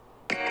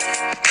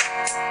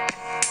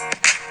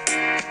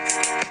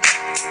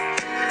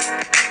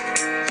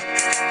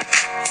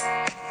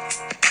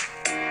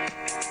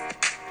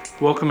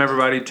Welcome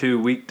everybody to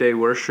weekday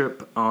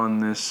worship on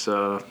this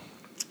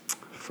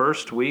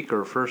first week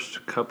or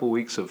first couple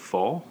weeks of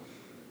fall.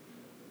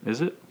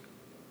 Is it?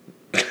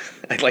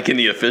 Like in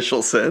the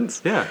official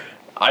sense? Yeah.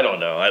 I don't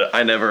know.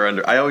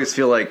 I always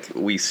feel like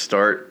we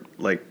start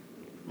like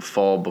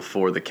fall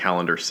before the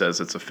calendar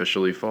says it's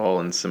officially fall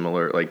and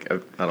similar. Like,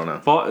 I don't know.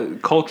 Fall,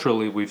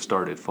 culturally, we've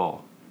started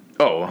fall.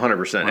 Oh,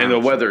 100%. And the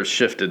weather's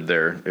shifted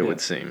there, it would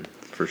seem,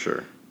 for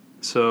sure.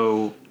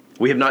 So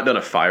we have not done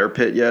a fire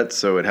pit yet,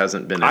 so it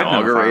hasn't been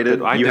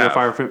inaugurated. I did a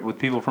fire pit with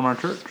people from our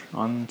church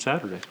on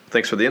Saturday.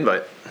 Thanks for the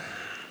invite.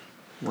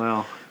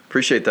 Well,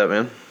 appreciate that,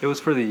 man. It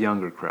was for the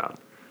younger crowd.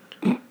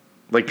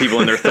 Like people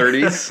in their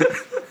 30s?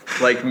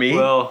 Like me?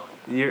 Well,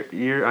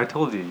 I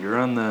told you, you're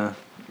on the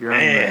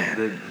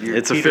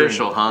it's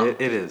official, huh?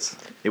 It is.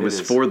 It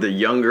was for the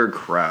younger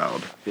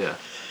crowd. Yeah,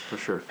 for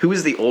sure. Who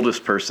is the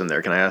oldest person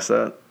there? Can I ask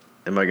that?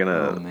 Am I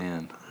gonna? Oh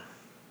man.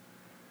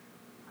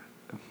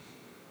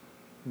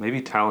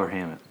 Maybe Tyler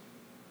Hammett.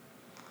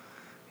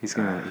 He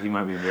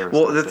might be embarrassed.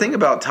 Well, the thing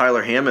about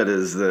Tyler Hammett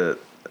is that,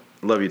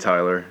 love you,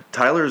 Tyler.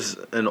 Tyler's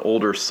an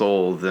older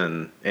soul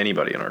than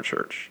anybody in our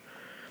church.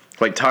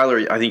 Like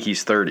Tyler, I think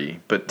he's 30,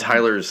 but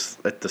Tyler's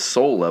at the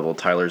soul level.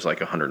 Tyler's like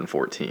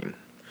 114.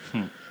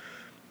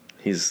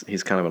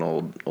 He's kind of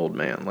an old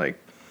man, like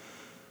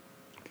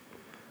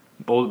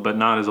old, but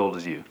not as old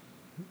as you.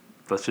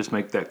 Let's just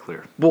make that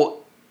clear. Well,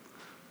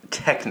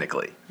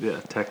 technically, yeah,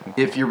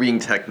 technically. If you're being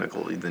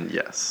technical, then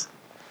yes.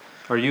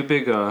 Are you a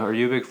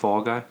big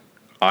fall guy?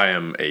 I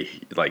am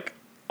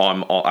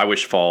I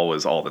wish fall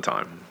was all the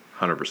time,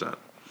 100%.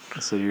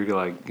 So you're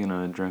like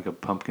gonna drink a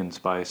pumpkin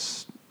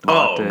spice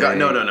latte? Oh God,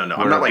 no!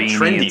 I'm not like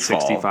trendy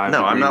fall.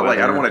 No, I'm not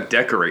weather. I don't want to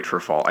decorate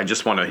for fall. I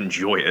just want to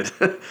enjoy it.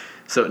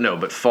 So no,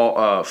 but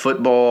fall,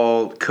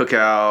 football,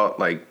 cookout,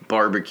 like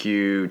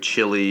barbecue,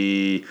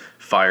 chili,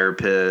 fire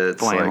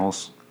pits,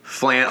 flannels,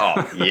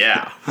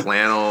 yeah,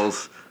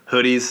 flannels,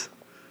 hoodies.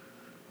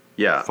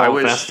 Yeah, fall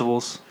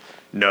festivals.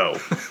 No.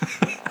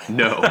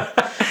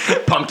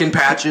 Pumpkin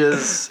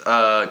patches,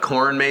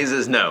 corn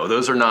mazes. No,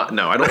 those are not.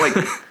 No, I don't like.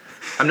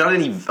 I'm not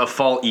a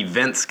fall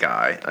events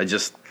guy. I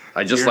just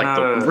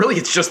like really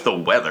it's just the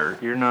weather.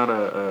 You're not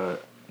a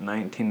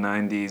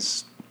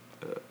 1990s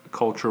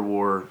culture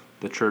war.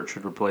 The church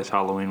should replace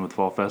Halloween with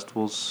fall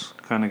festivals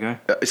kind of guy.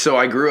 So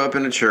I grew up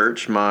in a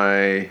church.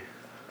 My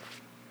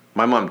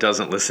mom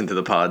doesn't listen to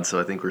the pod, so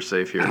I think we're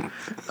safe here.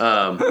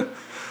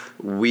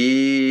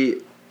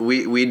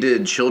 We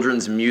did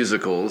children's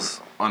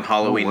musicals on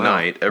Halloween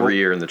night every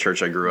year in the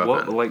church I grew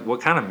up in. Like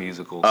what kind of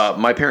musicals?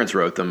 My parents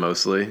wrote them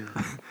mostly.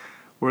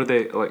 Were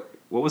they like?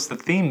 What was the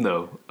theme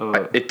though?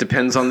 It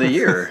depends on the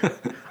year.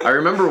 I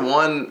remember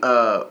one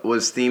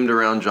was themed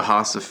around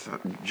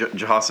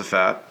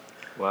Jehoshaphat.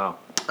 Wow.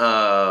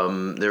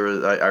 There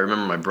was. I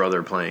remember my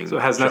brother playing. So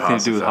it has nothing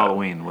to do with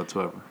Halloween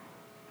whatsoever.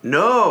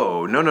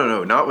 No,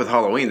 not with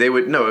Halloween. They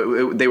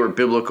were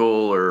biblical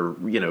or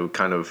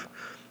kind of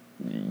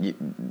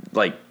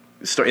like,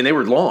 and they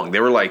were long. They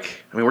were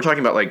like, we're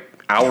talking about like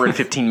hour and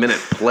 15-minute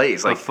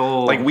plays.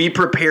 Like we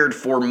prepared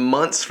for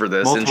months for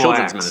this in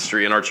children's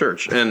ministry in our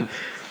church, and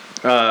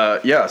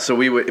so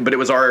we would. But it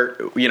was our,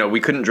 we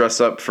couldn't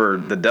dress up for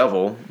the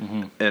devil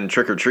and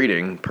trick or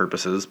treating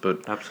purposes,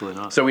 but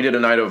absolutely not. So we did a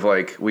night of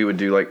we would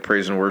do like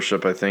praise and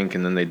worship, I think,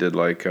 and then they did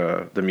like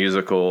the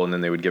musical, and then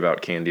they would give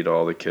out candy to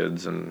all the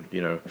kids, and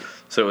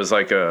so it was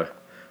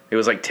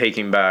like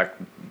taking back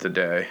the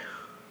day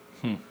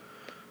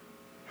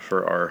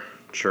for our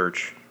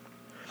church.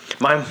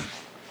 My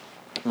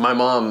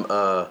mom.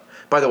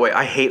 By the way,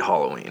 I hate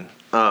Halloween.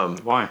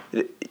 Why?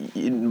 But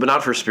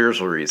not for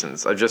spiritual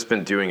reasons. I've just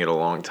been doing it a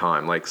long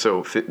time.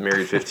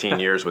 Married 15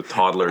 years with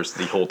toddlers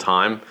the whole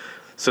time.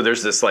 So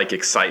there's this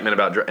excitement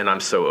about, and I'm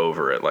so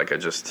over it.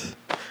 Just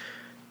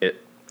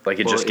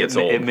gets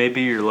old. It may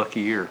be your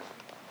lucky year.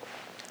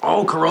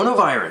 Oh,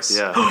 coronavirus.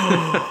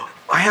 Yeah.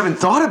 I haven't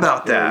thought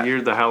about that. Yeah,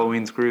 you're the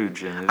Halloween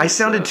Scrooge. I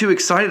sounded too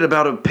excited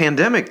about a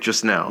pandemic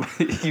just now.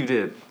 You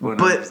did.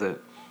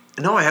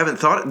 No, I haven't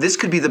thought. This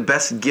could be the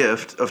best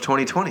gift of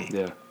 2020.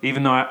 Yeah.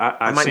 Even though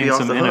I've seen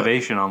some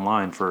innovation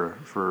online for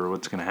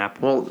what's going to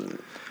happen. Well,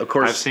 of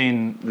course, I've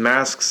seen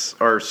masks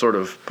are sort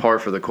of par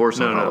for the course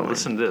on Halloween. No,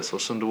 listen to this.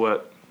 Listen to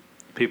what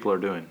people are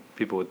doing.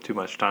 People with too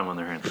much time on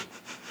their hands.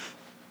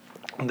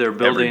 They're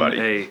building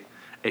a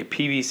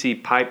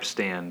PVC pipe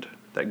stand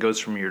that goes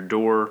from your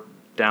door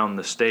down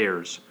the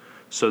stairs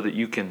so that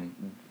you can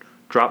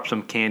drop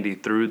some candy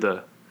through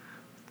the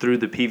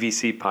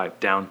PVC pipe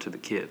down to the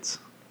kids.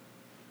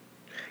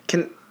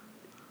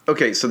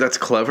 Okay, so that's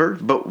clever,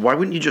 but why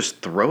wouldn't you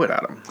just throw it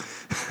at them?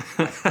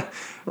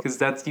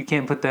 Because you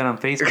can't put that on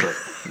Facebook,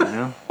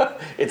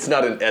 It's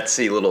not an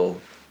Etsy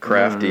little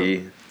crafty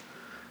thing.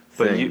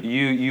 But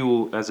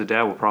you as a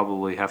dad will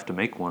probably have to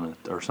make one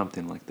or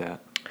something like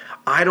that.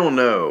 I don't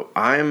know.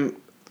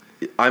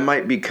 I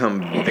might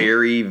become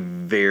very,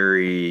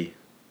 very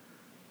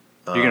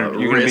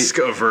risk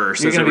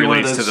averse as it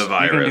relates to the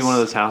virus. You're going to be one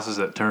of those houses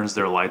that turns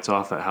their lights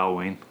off at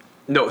Halloween.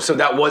 No, so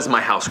that was my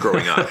house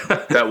growing up.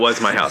 That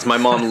was my house. My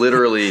mom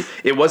literally,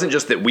 it wasn't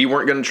just that we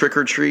weren't going to trick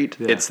or treat.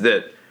 Yeah. It's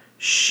that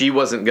she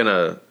wasn't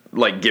gonna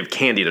like give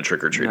candy to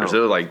trick or treaters. No.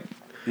 It was like,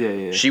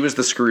 Yeah. she was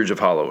the Scrooge of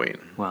Halloween.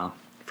 Wow.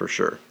 For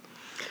sure.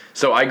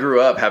 So I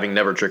grew up having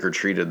never trick or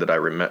treated. That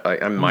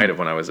I might have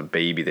when I was a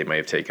baby. They may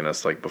have taken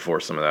us like before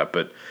some of that,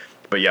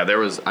 but yeah,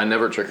 I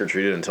never trick or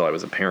treated until I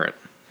was a parent.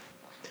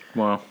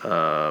 Wow.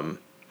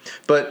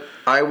 But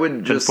I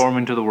would just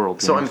conforming to the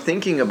world. So I'm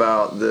thinking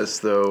about this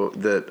though,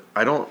 that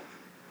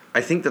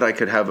I think that I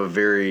could have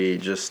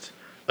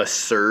a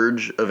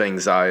surge of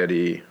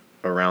anxiety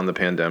around the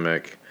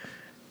pandemic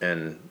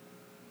and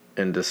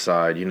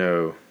decide,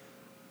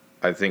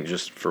 I think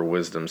just for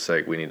wisdom's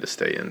sake, we need to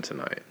stay in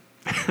tonight.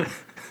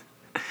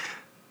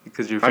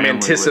 Because I'm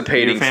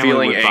anticipating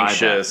feeling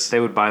anxious.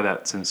 They would buy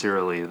that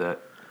sincerely, that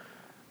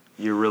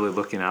you're really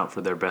looking out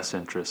for their best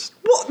interest.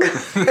 Well,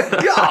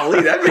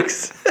 golly, that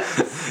makes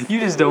sense. You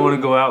just don't want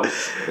to go out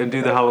and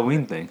do the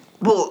Halloween thing.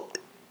 Well,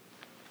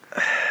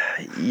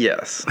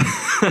 yes,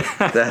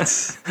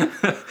 that's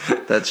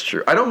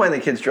true. I don't mind the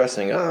kids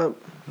dressing up.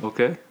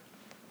 Okay.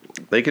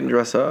 They can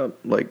dress up.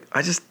 Like,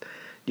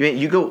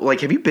 you go,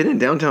 like, have you been in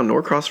downtown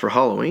Norcross for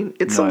Halloween?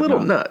 It's a little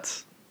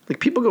nuts. Like,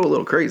 people go a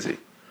little crazy.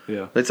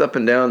 Yeah. It's up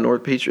and down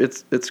North Beach.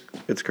 It's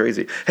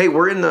crazy. Hey,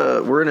 we're in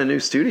a new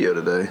studio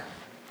today.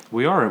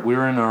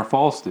 We're in our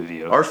fall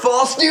studio. Our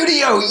fall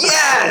studio,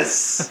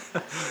 yes!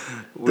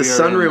 The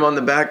sunroom on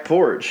the back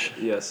porch.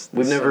 Yes.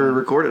 We've never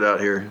recorded out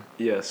here.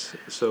 Yes.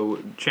 So,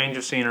 change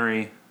of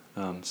scenery,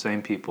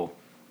 same people.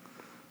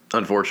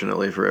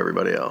 Unfortunately for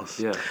everybody else.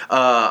 Yeah.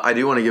 I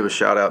do want to give a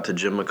shout out to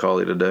Jim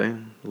McCauley today.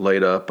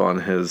 Laid up on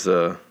his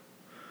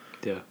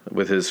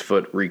with his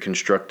foot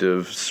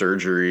reconstructive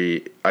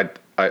surgery. I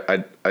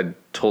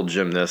told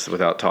Jim this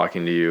without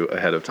talking to you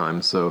ahead of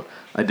time. So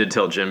I did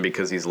tell Jim,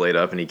 because he's laid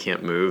up and he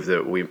can't move,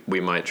 that we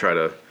might try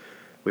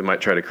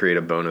to create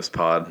a bonus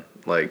pod,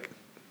 like,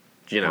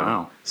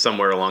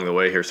 somewhere along the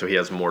way here, so he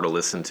has more to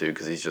listen to,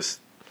 because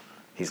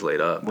he's laid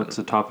up. What's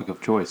the topic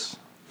of choice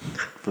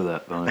for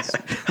that bonus?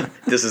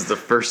 This is the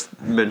first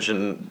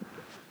mention.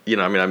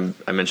 I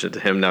mentioned it to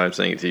him. Now I'm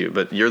saying it to you.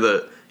 But you're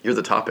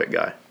the topic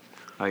guy.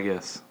 I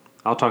guess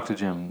I'll talk to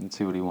Jim and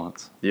see what he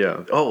wants.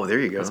 Yeah. Oh, there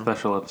you go. A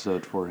special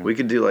episode for him. We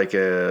could do like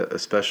a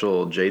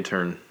special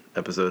J-turn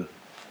episode.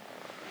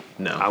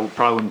 No, I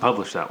probably wouldn't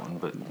publish that one,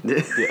 but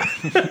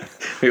yeah.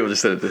 We will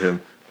just send it to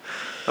him.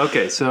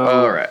 Okay, so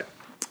all right.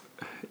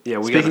 Yeah.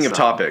 Speaking of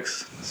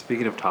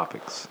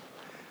topics.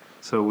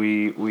 So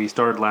we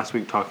started last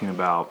week talking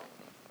about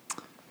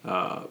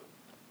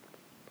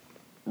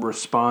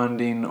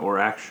responding, or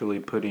actually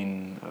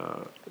putting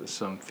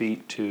some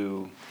feet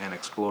to and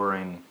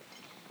exploring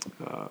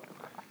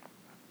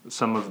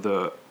some of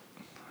the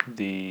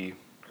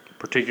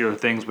particular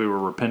things we were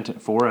repentant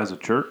for as a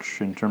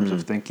church, in terms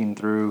of thinking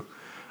through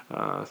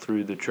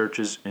the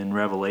churches in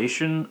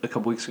Revelation a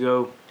couple weeks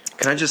ago.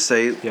 Can I just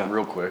say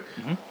real quick?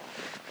 Mm-hmm.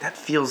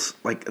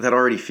 That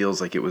already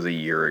feels like it was a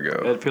year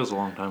ago. It feels a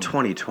long time.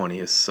 2020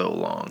 is so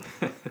long.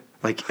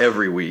 Like,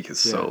 every week is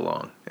so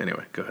long.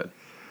 Anyway, go ahead.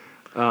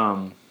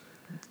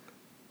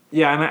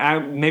 Yeah,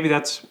 and maybe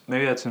that's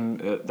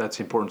the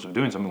importance of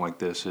doing something like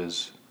this.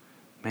 Is,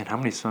 man, how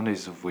many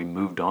Sundays have we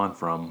moved on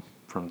from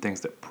things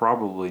that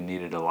probably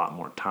needed a lot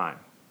more time?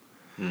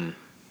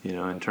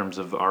 In terms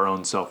of our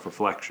own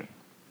self-reflection.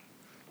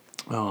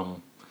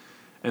 And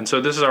so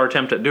this is our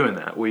attempt at doing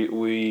that.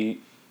 We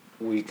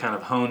kind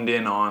of honed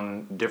in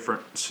on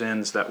different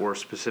sins that were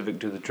specific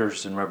to the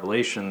churches in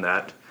Revelation,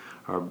 that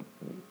are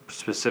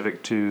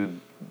specific to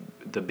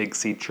the Big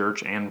C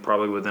church, and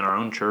probably within our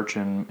own church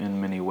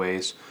in many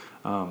ways.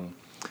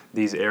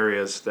 These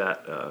areas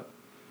that,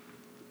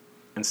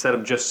 instead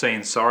of just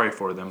saying sorry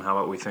for them, how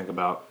about we think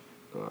about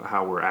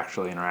how we're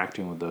actually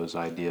interacting with those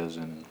ideas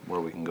and where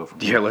we can go from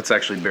there. Yeah, let's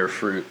actually bear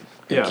fruit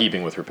in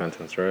keeping with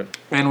repentance, right?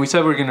 And we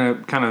said we're going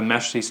to kind of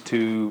mesh these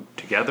two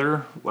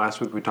together.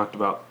 Last week we talked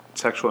about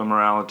sexual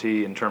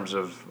immorality in terms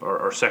of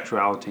our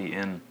sexuality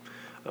in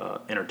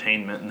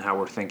entertainment and how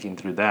we're thinking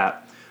through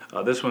that.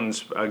 This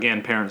one's,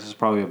 again, parents, this is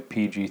probably a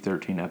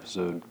PG-13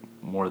 episode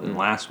more than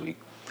last week.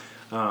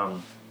 But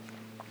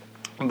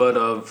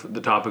of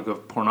the topic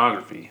of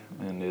pornography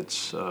and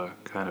its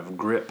kind of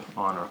grip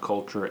on our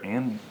culture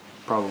and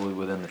probably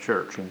within the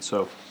church. And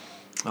so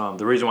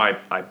the reason why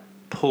I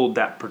pulled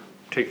that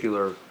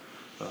particular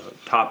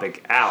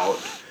topic out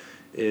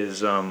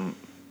is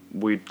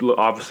we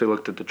obviously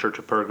looked at the Church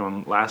of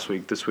Pergamum last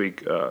week. This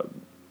week,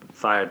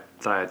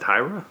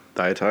 Thyatira?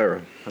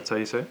 Thyatira. That's how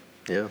you say it?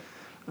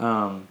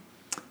 Yeah.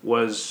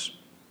 Was,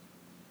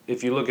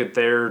 if you look at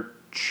their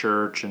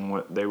church and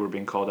what they were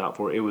being called out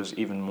for, it was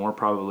even more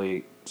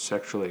probably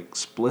sexually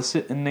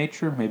explicit in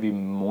nature, maybe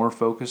more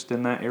focused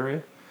in that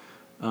area.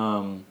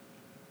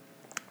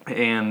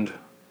 And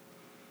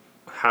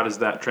how does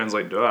that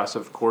translate to us?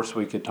 Of course,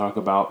 we could talk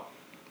about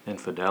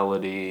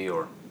infidelity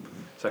or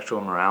sexual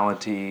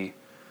immorality.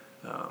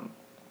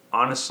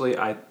 Honestly,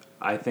 I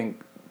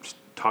think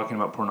talking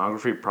about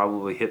pornography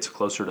probably hits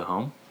closer to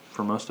home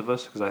for most of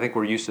us, because I think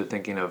we're used to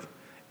thinking of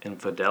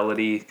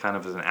infidelity kind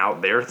of as an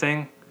out there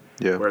thing,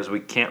 whereas we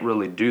can't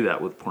really do that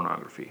with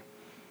pornography.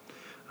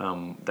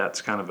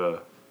 That's kind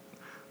of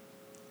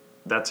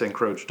that's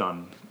encroached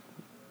on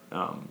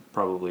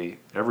probably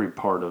every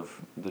part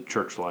of the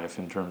church life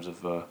in terms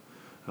of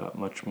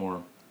much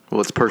more.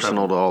 Well, it's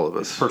personal to all of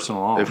us. It's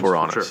personal to all of us, if we're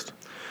honest.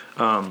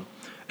 Sure.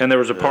 And there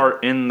was a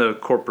part in the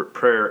corporate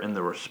prayer in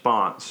the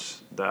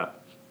response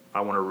that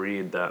I want to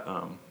read that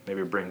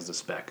maybe brings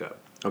this back up.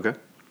 Okay.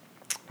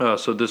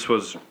 So this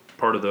was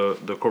part of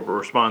the corporate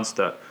response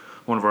that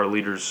one of our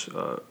leaders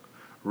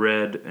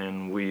read,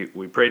 and we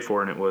prayed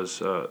for, and it was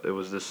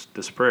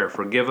this prayer: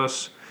 forgive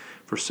us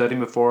for setting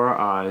before our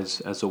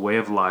eyes as a way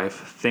of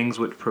life things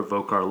which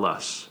provoke our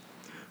lusts.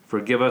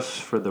 Forgive us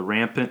for the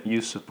rampant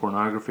use of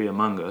pornography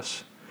among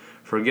us.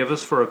 Forgive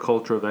us for a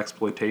culture of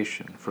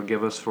exploitation.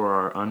 Forgive us for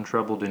our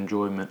untroubled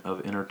enjoyment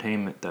of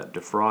entertainment that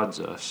defrauds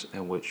us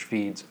and which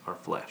feeds our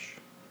flesh.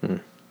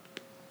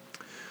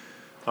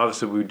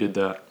 Obviously, we did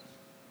that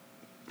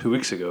 2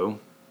 weeks ago.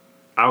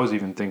 I was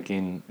even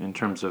thinking in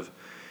terms of,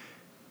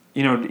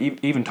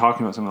 even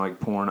talking about something like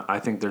porn, I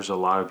think there's a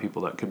lot of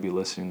people that could be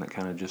listening that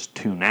kind of just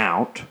tune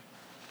out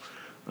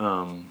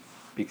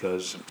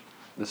because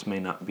this may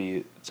not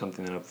be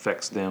something that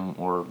affects them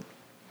or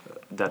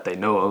that they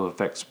know of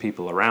affects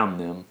people around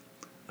them.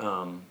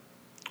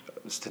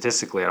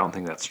 Statistically, I don't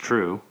think that's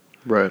true.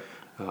 Right.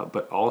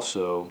 But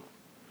also,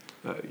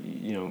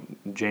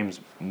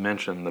 James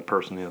mentioned the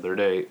person the other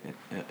day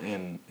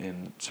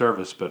in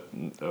service, but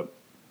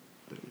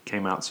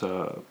came out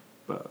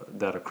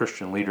that a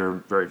Christian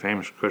leader, very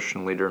famous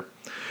Christian leader,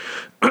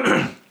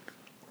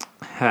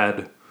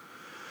 had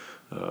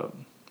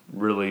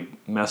really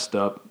messed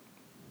up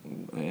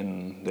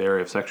in the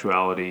area of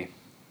sexuality,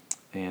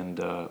 and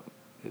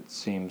it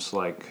seems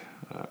like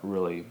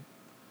really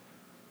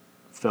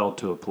fell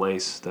to a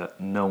place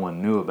that no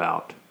one knew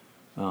about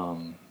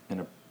in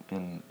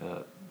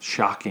a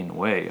shocking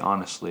way,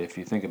 honestly, if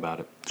you think about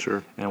it.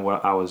 Sure. And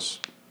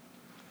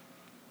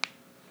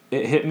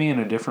it hit me in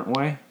a different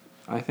way,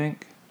 I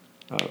think,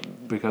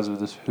 because of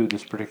who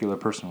this particular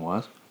person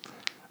was.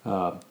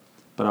 But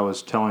I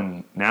was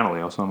telling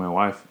Natalie, I was telling my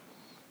wife,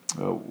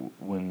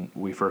 when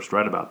we first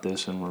read about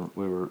this and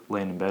we were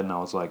laying in bed, and I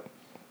was like,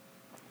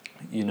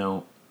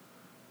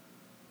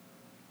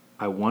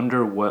 I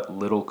wonder what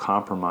little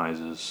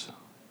compromises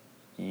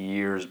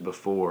years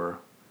before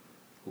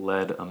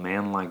led a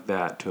man like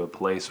that to a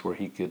place where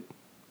he could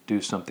do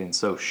something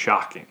so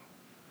shocking.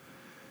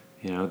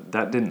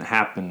 That didn't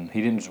happen.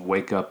 He didn't just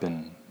wake up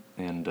and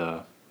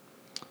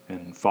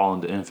fall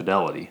into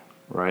infidelity,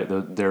 right?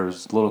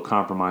 There's little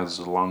compromises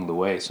along the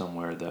way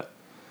somewhere that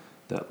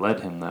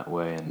led him that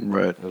way, and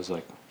right. It was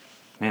like,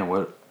 man,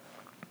 what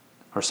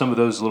are some of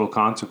those little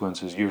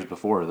consequences years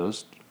before? Are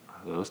those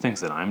things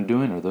that I'm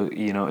doing, or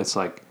it's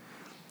like,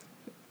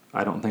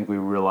 I don't think we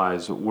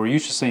realize we're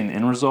used to seeing the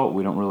end result.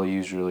 We don't really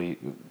usually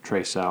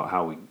trace out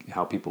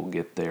how people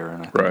get there,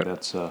 and I think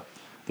that's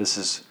this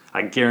is.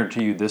 I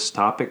guarantee you, this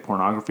topic,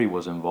 pornography,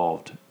 was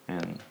involved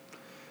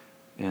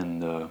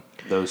in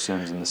those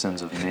sins and the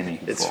sins of many.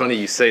 It's funny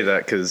you say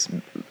that because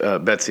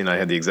Betsy and I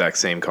had the exact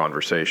same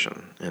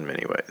conversation in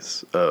many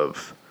ways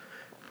of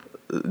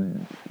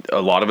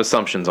a lot of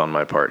assumptions on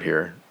my part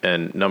here,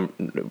 and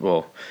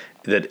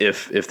that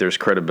if there's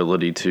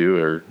credibility to,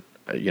 or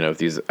if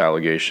these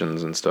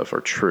allegations and stuff are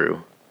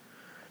true,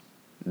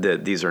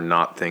 that these are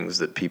not things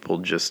that people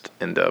just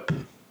end up,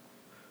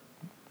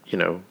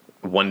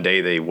 one day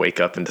they wake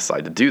up and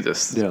decide to do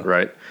this,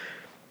 right?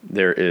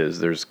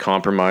 There's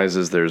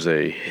compromises, there's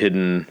a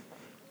hidden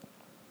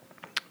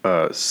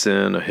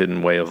sin, a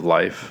hidden way of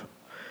life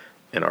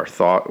in our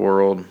thought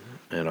world,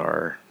 in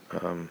our,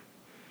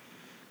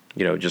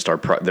 just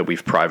that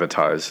we've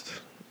privatized.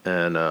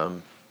 And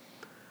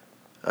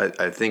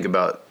I think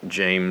about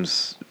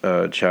James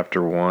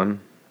chapter 1,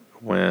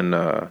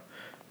 when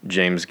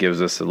James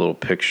gives us a little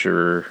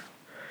picture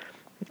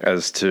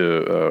as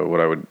to what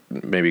I would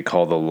maybe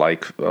call a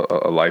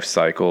life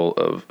cycle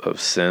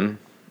of sin,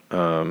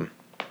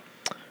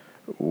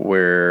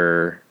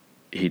 where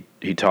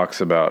he talks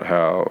about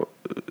how,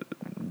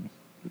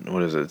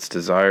 what is it? It's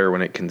desire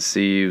when it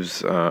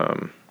conceives.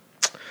 Let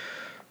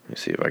me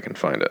see if I can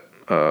find it.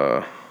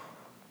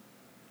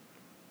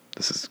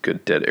 This is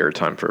good dead air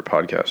time for a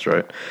podcast,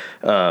 right?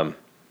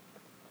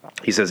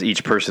 He says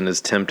each person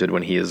is tempted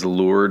when he is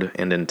lured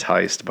and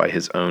enticed by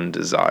his own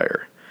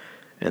desire.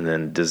 And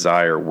then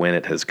desire, when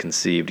it has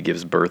conceived,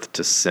 gives birth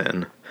to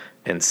sin.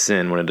 And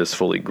sin, when it is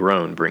fully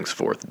grown, brings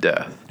forth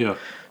death. Yeah.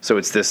 So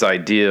it's this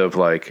idea of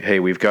like, hey,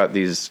 we've got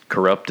these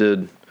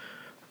corrupted,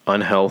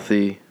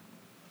 unhealthy,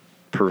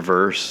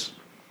 perverse,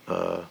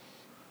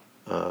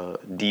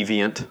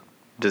 deviant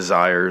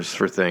desires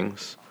for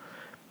things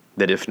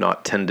that, if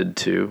not tended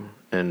to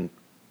and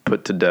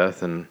put to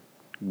death and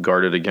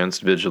guarded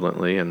against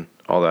vigilantly and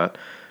all that,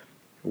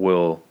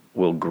 will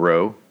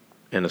grow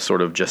in a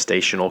sort of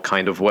gestational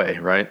kind of way,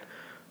 right?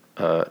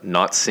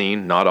 Not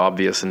seen, not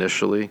obvious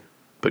initially,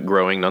 but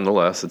growing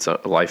nonetheless. It's a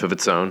life of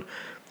its own.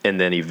 And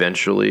then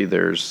eventually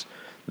there's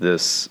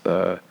this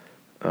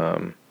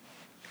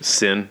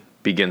sin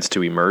begins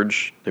to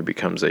emerge. There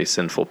becomes a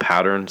sinful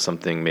pattern,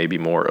 something maybe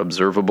more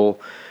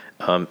observable.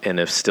 and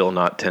if still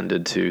not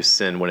tended to,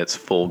 sin when it's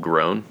full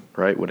grown,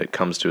 right, when it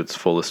comes to its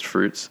fullest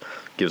fruits,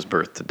 gives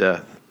birth to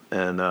death.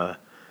 And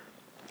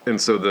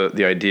so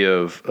the idea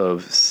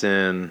of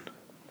sin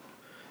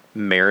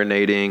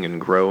marinating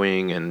and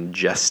growing and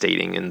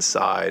gestating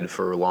inside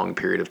for a long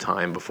period of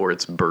time before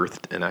it's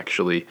birthed and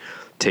actually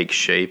takes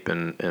shape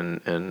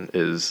and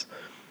is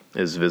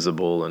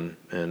visible and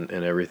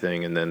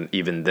everything, and then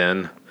even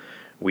then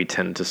we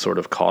tend to sort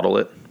of coddle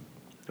it.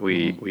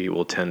 We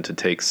will tend to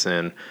take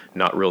sin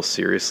not real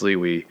seriously.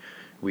 We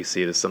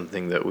see it as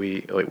something that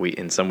we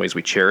in some ways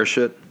we cherish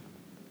it.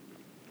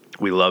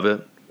 We love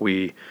it.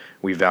 We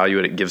value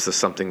it. It gives us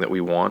something that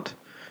we want.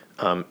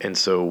 And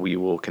so we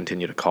will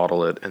continue to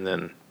coddle it. And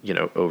then,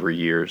 over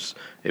years,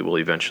 it will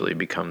eventually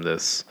become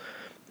this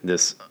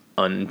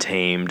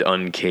untamed,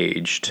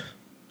 uncaged,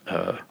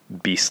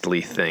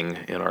 beastly thing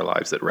in our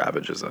lives that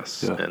ravages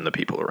us and the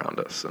people around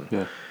us.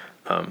 And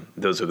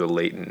those are the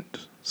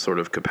latent sort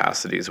of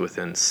capacities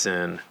within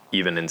sin,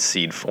 even in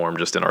seed form,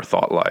 just in our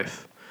thought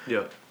life,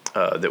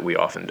 that we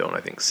often don't,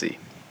 I think, see.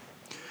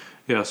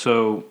 Yeah,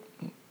 so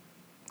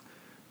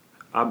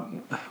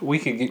we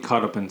could get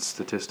caught up in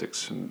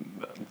statistics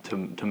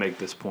to make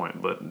this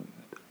point, but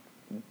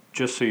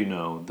just so you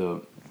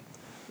know,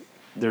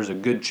 there's a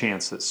good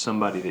chance that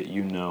somebody that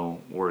you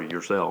know or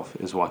yourself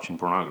is watching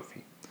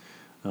pornography.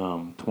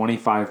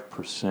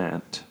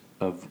 25%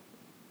 of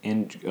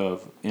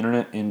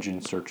internet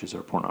engine searches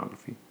are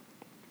pornography.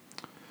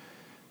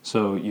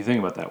 So you think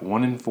about that.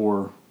 1 in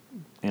 4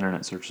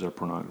 internet searches are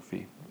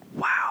pornography.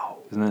 Wow.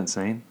 Isn't that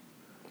insane?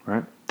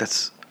 Right?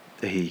 That's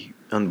a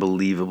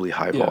unbelievably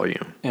high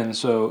volume. And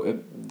so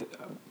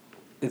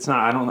it's not.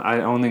 I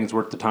don't think it's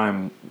worth the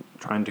time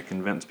trying to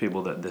convince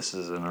people that this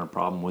isn't a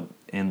problem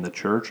within the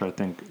church. I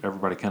think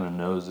everybody kind of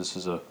knows this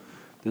is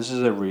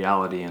a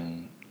reality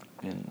in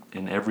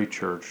every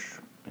church,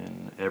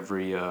 in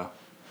every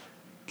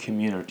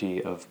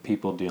community of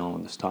people dealing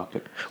with this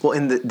topic. Well,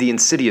 and the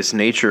insidious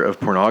nature of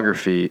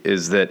pornography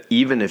is that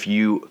even if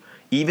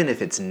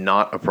it's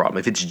not a problem,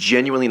 if it's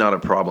genuinely not a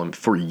problem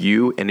for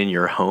you and in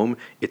your home,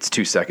 it's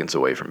 2 seconds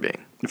away from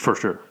being. For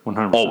sure,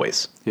 100%.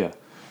 Always. Yeah.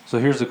 So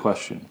here's the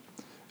question.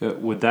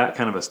 With that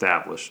kind of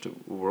established,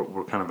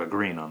 we're kind of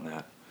agreeing on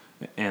that.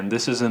 And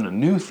this isn't a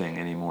new thing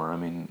anymore. I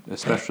mean,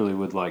 especially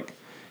with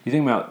you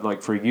think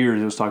about for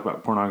years it was talked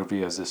about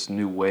pornography as this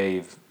new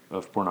wave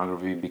of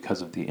pornography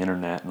because of the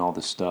internet and all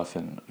this stuff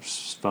and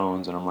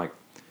phones, and I'm like,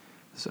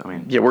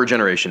 we're a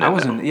generation. I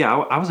was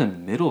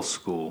in middle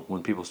school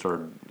when people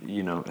started,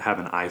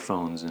 having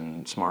iPhones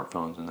and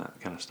smartphones and that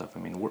kind of stuff. I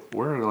mean,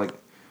 we're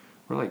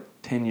like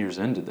 10 years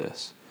into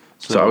this.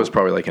 So I was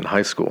probably in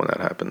high school when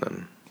that happened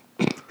then.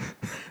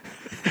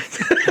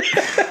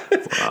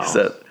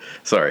 Wow.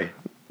 Sorry.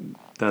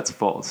 That's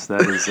false.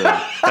 That is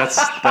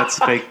that's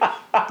fake.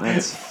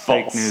 That's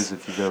fake news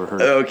if you've ever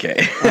heard of it.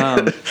 Okay.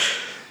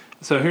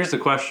 So here's the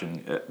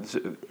question.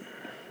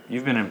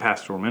 You've been in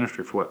pastoral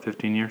ministry for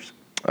 15 years?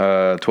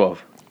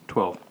 12.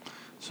 12.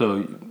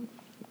 So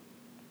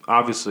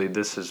obviously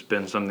this has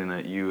been something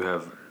that you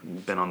have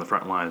been on the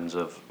front lines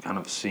of kind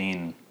of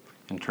seeing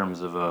in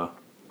terms of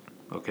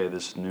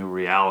this new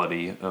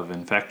reality of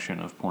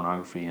infection of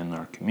pornography in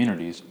our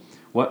communities.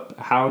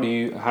 How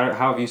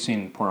have you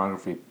seen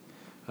pornography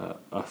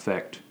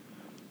affect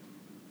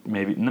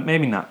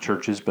maybe not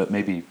churches, but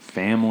maybe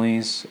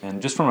families,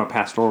 and just from a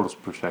pastoral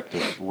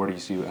perspective, where do you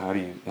see how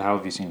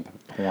have you seen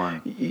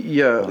porn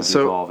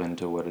evolve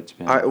into what it's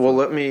been? I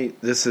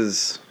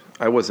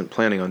wasn't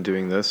planning on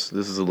doing this.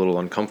 This is a little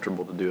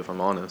uncomfortable to do, if I'm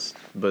honest,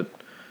 but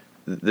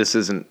this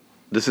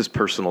is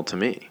personal to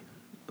me,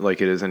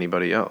 like it is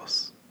anybody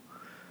else.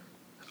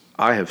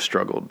 I have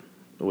struggled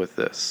with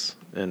this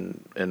in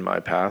my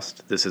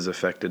past. This has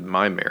affected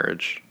my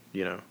marriage,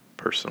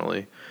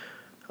 personally.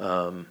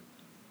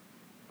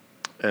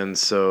 And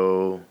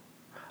so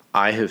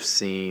I have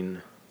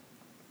seen,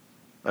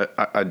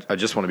 I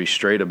just want to be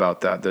straight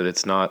about that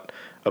it's not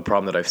a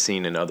problem that I've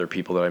seen in other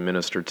people that I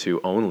minister to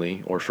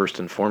only, or first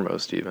and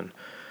foremost even.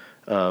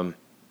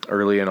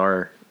 Early in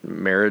our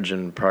marriage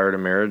and prior to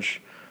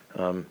marriage,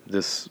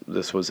 this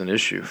was an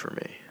issue for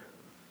me.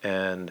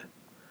 And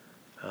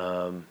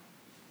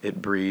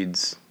it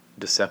breeds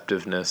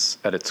deceptiveness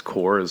at its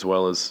core, as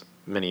well as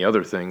many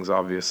other things,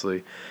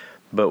 obviously.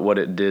 But what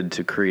it did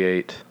to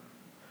create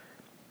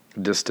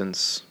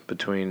distance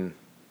between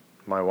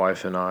my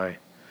wife and I,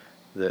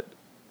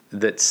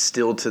 that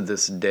still to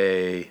this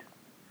day,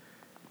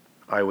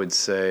 I would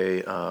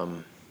say,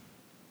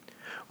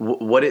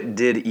 what it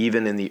did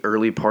even in the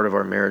early part of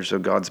our marriage, though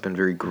God's been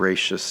very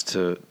gracious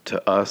to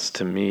us,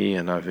 to me,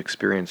 and I've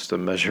experienced a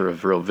measure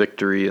of real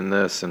victory in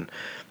this, and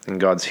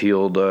God's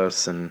healed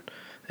us and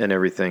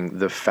everything.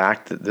 The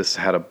fact that this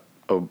had a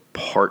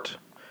part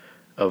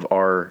of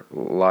our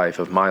life,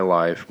 of my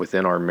life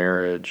within our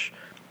marriage,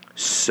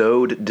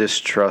 sowed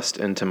distrust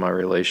into my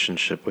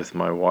relationship with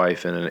my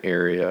wife in an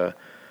area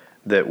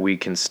that we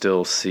can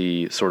still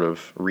see sort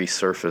of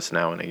resurface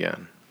now and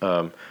again.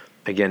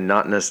 Again,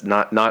 not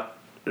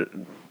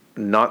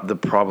not the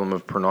problem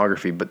of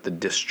pornography, but the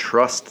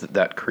distrust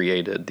that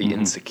created, the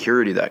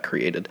insecurity that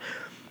created,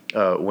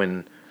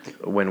 when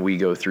we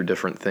go through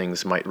different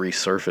things might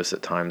resurface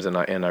at times. And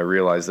I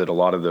realize that a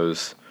lot of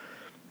those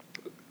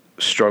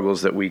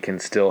struggles that we can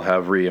still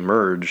have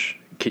reemerge,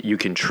 you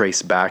can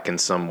trace back in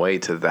some way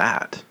to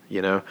that,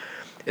 you know?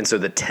 And so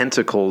the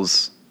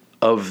tentacles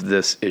of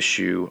this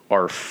issue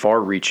are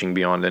far reaching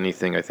beyond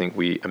anything I think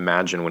we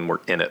imagine when we're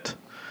in it.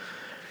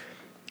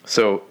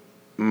 So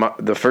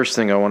the first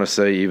thing I want to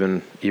say,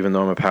 even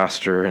though I'm a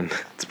pastor and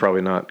it's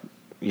probably not,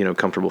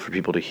 comfortable for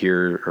people to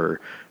hear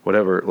or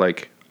whatever,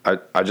 like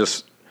I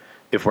just,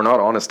 if we're not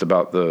honest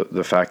about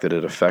the fact that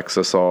it affects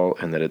us all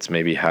and that it's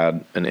maybe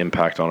had an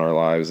impact on our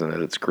lives and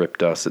that it's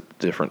gripped us at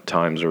different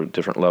times or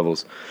different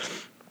levels,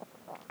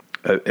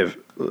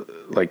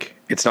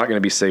 it's not going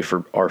to be safe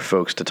for our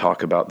folks to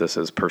talk about this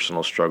as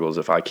personal struggles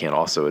if I can't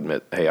also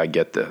admit, hey, I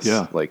get this.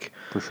 Yeah,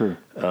 for sure.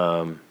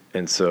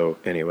 And so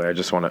anyway, I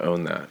just want to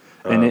own that.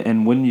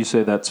 And when you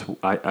say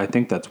I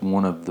think that's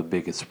one of the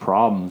biggest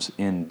problems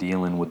in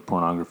dealing with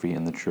pornography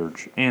in the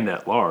church and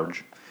at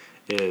large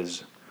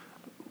is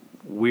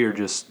we're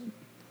just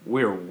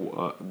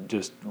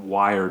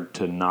wired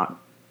to not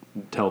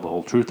tell the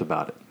whole truth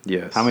about it.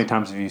 Yes. How many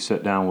times have you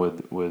sat down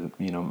with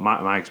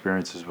my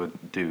experiences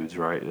with dudes,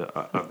 right?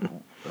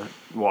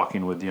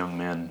 Walking with young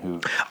men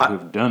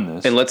who've done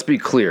this. And let's be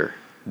clear,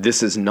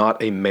 this is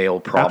not a male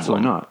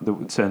problem. Absolutely not.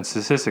 And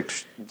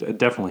statistics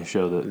definitely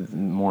show that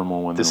more and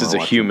more women. This is a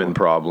human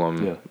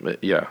problem. Yeah.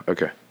 Yeah.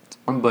 Okay.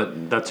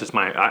 But that's just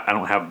I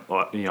don't have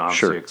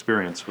obviously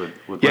experience with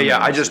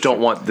yeah. I just don't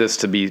want this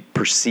to be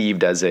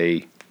perceived as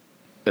a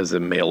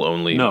male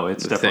only. No,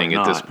 it's definitely thing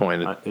not. At this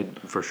point.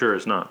 It for sure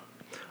is not.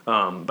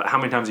 But how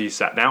many times have you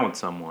sat down with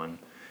someone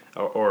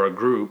or a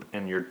group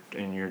and you're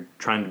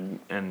trying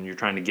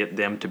to get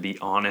them to be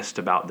honest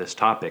about this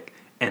topic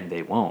and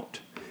they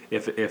won't.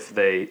 If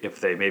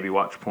they maybe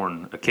watch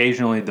porn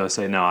occasionally, they'll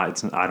say no,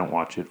 I don't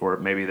watch it, or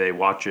maybe they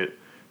watch it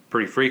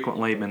pretty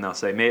frequently, and they'll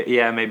say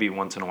maybe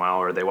once in a while,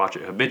 or they watch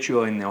it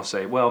habitually and they'll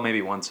say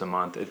maybe once a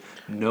month.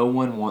 No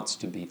one wants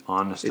to be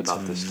honest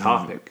about this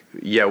topic.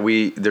 Yeah,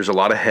 there's a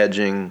lot of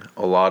hedging,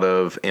 a lot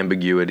of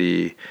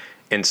ambiguity,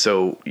 and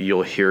so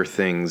you'll hear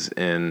things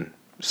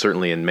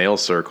certainly in male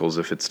circles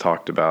if it's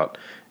talked about.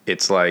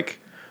 It's like,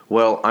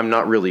 well, I'm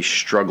not really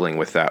struggling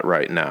with that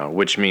right now,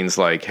 which means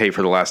like, hey,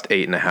 for the last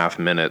 8.5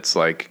 minutes,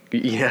 like,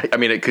 yeah, I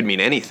mean, it could mean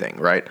anything,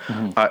 right?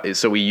 Mm-hmm.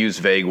 So we use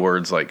vague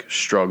words like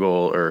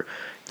struggle, or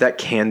that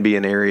can be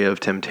an area of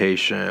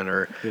temptation,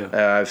 or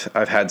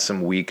I've had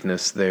some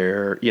weakness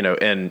there,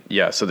 and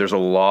so there's a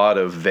lot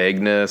of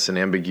vagueness and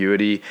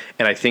ambiguity.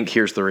 And I think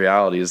here's the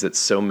reality is that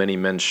so many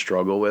men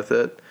struggle with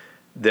it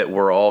that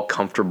we're all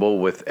comfortable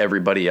with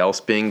everybody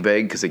else being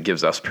vague because it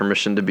gives us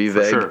permission to be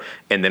vague. Sure.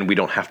 And then we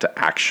don't have to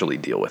actually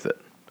deal with it.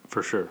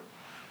 For sure.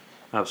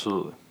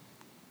 Absolutely.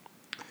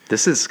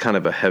 This is kind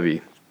of a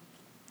heavy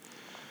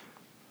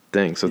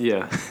thing. So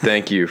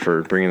thank you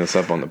for bringing this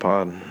up on the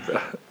pod.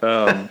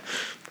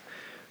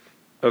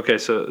 Okay.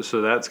 So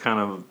that's kind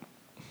of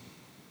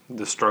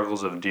the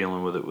struggles of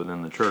dealing with it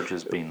within the church,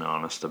 is being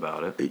honest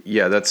about it.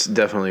 Yeah, that's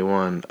definitely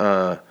one.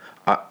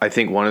 I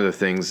think one of the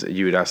things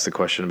you would ask the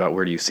question about,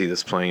 where do you see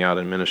this playing out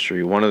in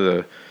ministry?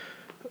 So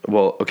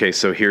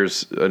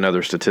here's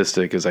another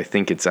statistic, is I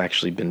think it's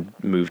actually been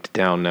moved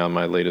down now.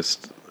 My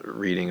latest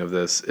reading of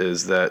this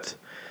is that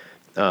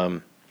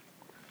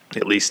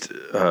at least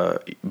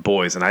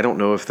boys, and I don't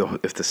know if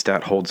the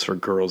stat holds for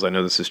girls. I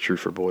know this is true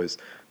for boys.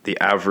 The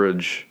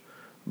average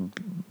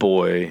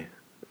boy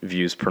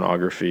views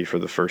pornography for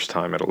the first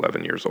time at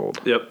 11 years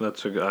old. Yep,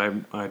 that's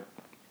I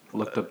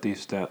looked up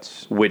these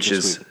stats, which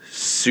is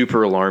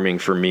super alarming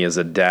for me as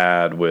a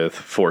dad with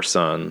 4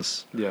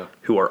 sons. Yeah,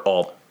 who are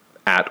all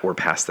at or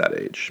past that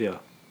age. Yeah.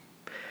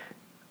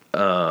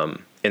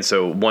 And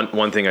so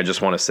one thing I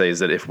just want to say is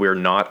that if we're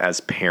not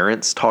as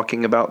parents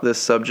talking about this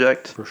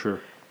subject, for sure,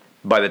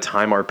 by the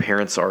time our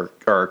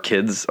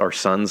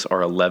sons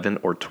are 11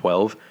 or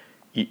 12,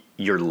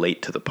 you're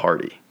late to the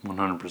party.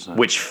 100%.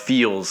 Which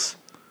feels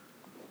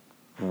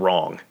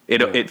wrong.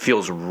 It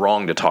feels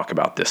wrong to talk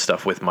about this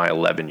stuff with my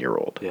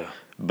 11-year-old. Yeah.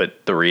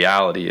 But the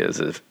reality is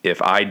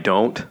if I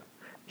don't,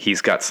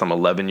 he's got some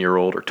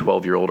 11-year-old or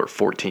 12-year-old or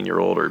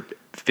 14-year-old or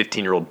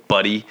 15-year-old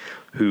buddy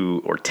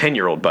or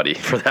 10-year-old buddy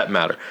for that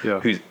matter,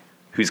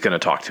 who's going to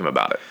talk to him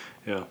about it.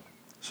 Yeah.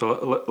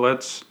 So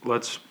let's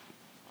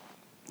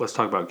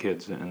talk about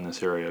kids in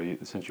this area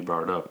since you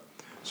brought it up.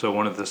 So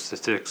one of the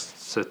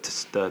statistics.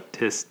 It's a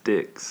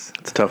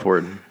tough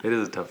word. It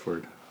is a tough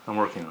word. I'm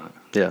working on it.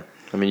 Yeah.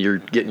 I mean, you're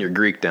getting your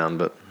Greek down,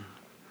 but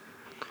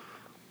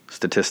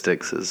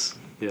statistics is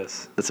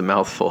it's a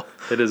mouthful.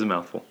 It is a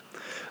mouthful.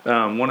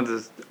 One of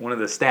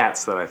the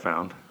stats that I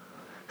found.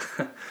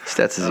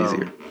 Stats is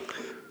easier.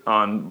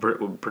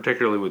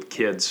 Particularly with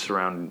kids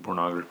surrounding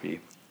pornography,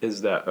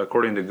 is that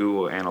according to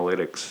Google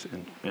Analytics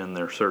in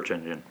their search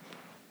engine,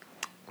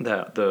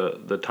 that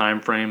the time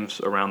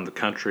frames around the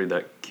country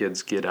that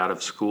kids get out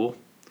of school,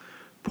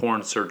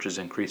 porn searches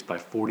increased by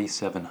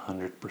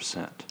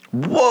 4,700%.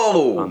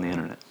 Whoa! On the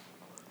internet.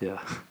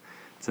 Yeah.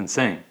 It's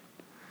insane.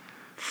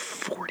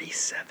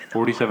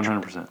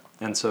 4,700%.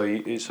 And so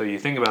you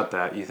think about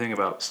that. You think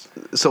about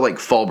so like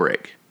fall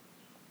break.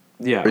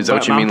 Yeah, or is that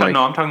what you mean?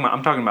 No, I'm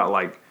talking about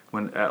like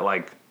when at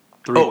like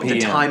 3 p.m.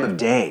 the time of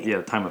day. Yeah,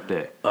 the time of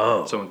day.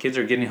 Oh, so when kids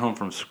are getting home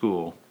from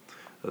school,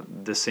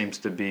 this seems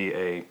to be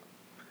a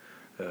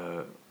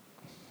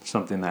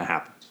something that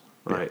happens.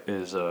 Right?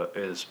 Yeah.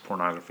 Is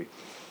pornography.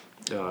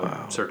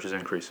 Wow. Searches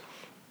increase.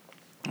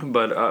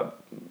 But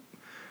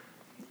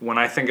when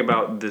I think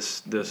about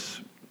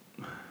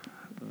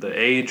the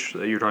age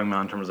that you're talking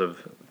about in terms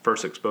of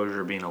first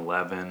exposure being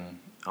 11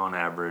 on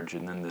average,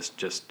 and then this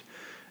just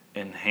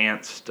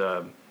enhanced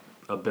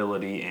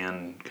ability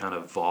and kind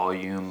of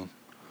volume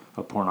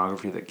of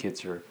pornography that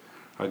kids are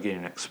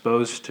getting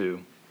exposed to,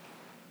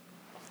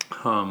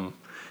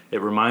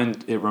 it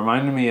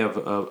reminded me of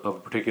a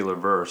particular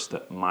verse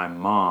that my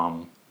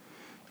mom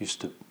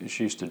used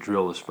to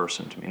drill this verse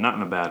into me, not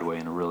in a bad way,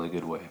 in a really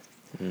good way.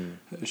 Mm.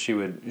 She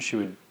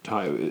would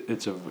tie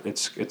it's a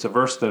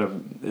verse that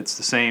it's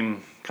the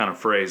same kind of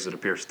phrase that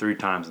appears 3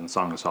 times in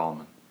Song of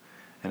Solomon,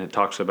 and it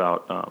talks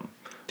about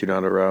do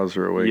not arouse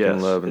or awaken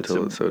love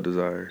until it so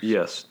desires.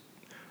 Yes,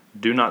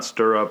 do not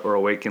stir up or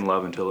awaken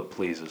love until it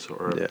pleases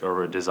or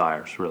it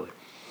desires, really.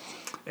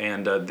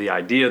 And the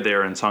idea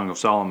there in Song of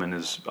Solomon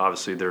is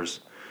obviously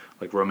there's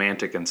like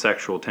romantic and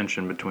sexual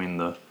tension between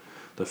the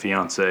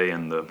fiance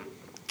and the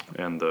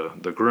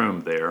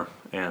groom there,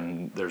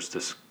 and there's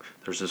this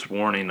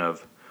warning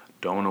of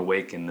don't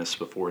awaken this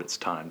before it's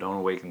time. Don't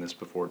awaken this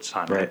before it's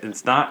time. Right.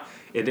 Not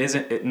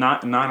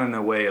in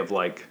a way of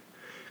like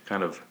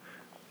kind of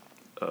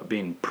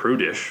being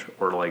prudish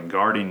or like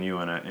guarding you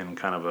in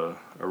kind of a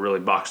really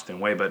boxed in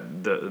way,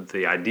 but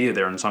the idea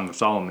there in Song of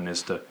Solomon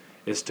is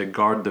to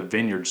guard the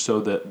vineyard so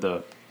that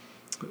the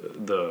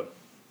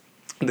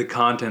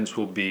contents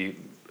will be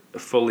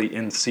fully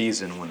in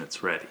season when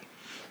it's ready,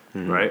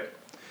 right?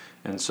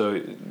 And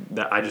so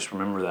that I just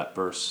remember that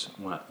verse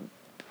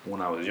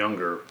when I was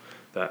younger,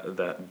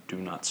 that do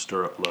not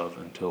stir up love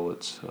until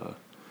it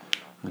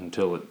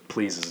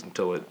pleases,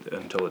 until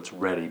it's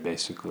ready,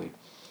 basically.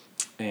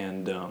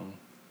 And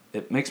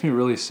it makes me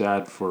really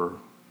sad for,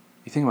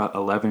 you think about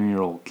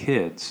 11-year-old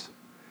kids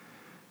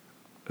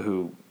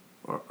who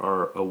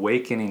are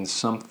awakening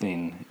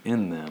something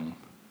in them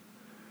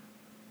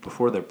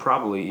before they're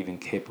probably even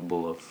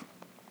capable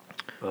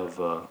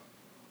of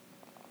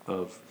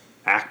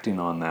acting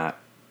on that,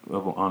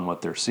 on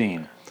what they're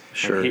seeing.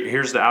 Sure. And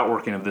here's the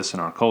outworking of this in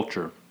our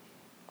culture.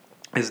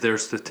 Is there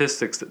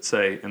statistics that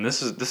say, and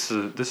this is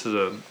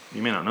a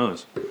you may not know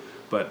this,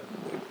 but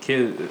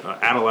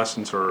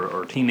adolescents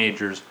or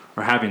teenagers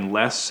are having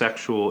less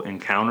sexual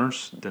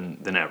encounters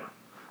than ever.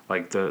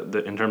 Like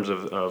the in terms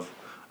of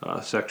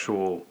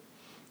sexual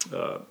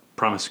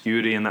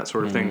promiscuity and that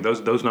sort of thing,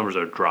 those numbers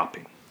are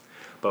dropping.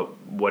 But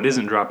what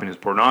isn't dropping is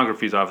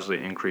pornography is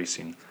obviously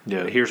increasing.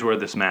 Yeah. Here's where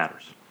this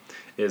matters,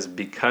 is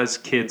because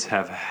kids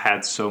have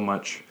had so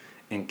much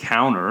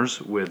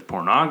encounters with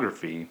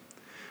pornography,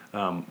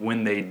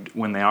 when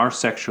they are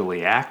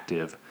sexually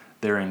active,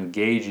 they're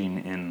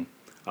engaging in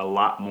a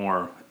lot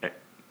more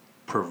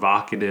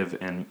provocative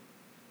and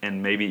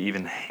maybe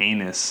even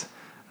heinous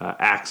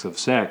acts of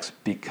sex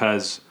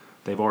because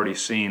they've already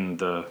seen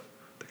the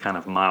kind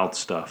of mild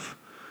stuff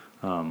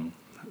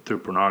through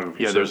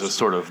pornography. Yeah, so there's a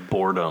sort of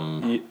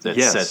boredom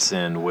that sets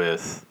in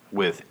with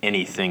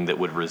anything that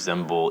would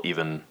resemble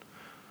even,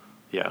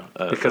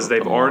 because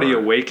they've already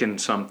awakened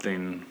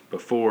something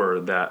before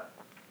that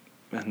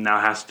now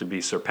has to be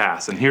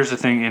surpassed. And here's the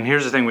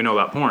thing we know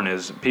about porn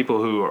is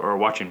people who are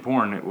watching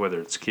porn, whether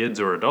it's kids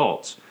or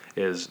adults,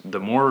 is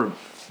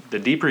the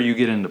deeper you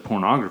get into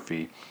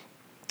pornography,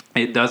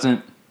 it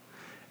doesn't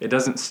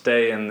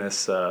stay in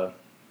this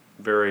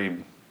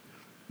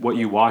what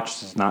you watch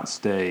does not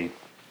stay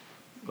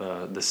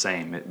the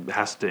same. It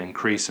has to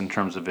increase in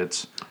terms of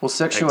its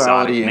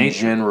sexuality in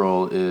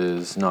general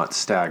is not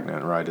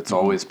stagnant, right? It's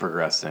always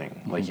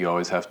progressing. Like you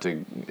always have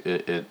to.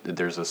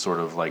 There's a sort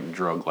of like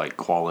drug-like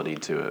quality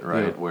to it,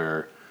 right? Yeah.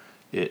 Where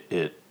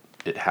it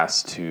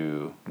has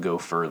to go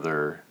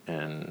further,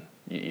 and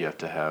you have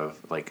to have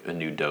like a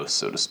new dose,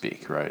 so to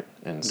speak, right?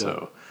 And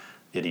so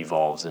it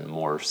evolves and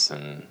morphs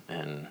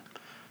and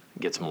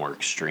gets more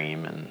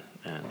extreme and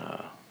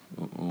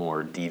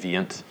more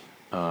deviant.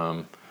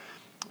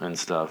 And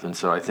stuff, and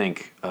so I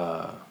think,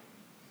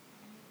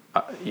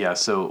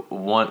 so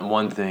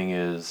one thing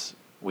is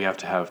we have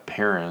to have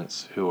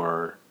parents who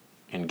are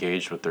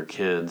engaged with their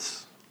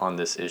kids on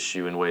this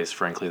issue in ways,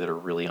 frankly, that are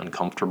really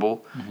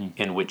uncomfortable,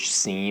 and which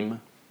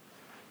seem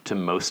to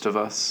most of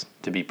us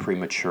to be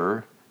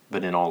premature,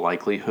 but in all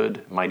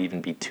likelihood might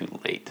even be too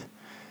late.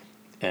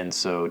 And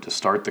so to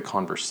start the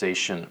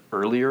conversation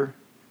earlier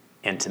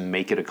and to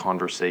make it a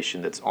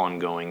conversation that's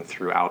ongoing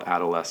throughout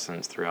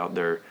adolescence, throughout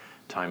their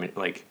time,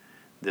 like,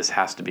 this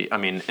has to be,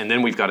 and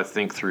then we've got to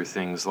think through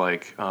things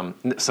like,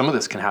 some of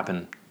this can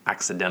happen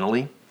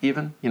accidentally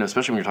even,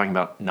 especially when you're talking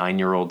about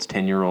 9-year-olds,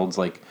 10-year-olds,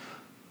 like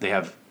they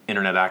have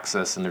internet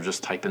access and they're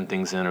just typing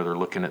things in or they're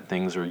looking at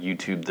things or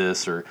YouTube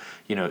this or,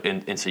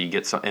 and so you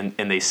get some,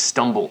 and they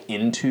stumble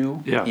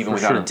into even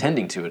without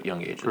intending to at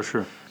young ages. For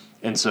sure.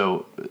 And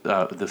so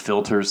the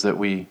filters that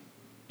we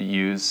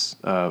use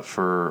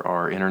for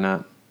our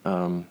internet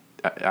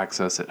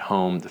access at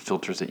home, the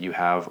filters that you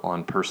have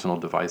on personal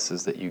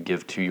devices that you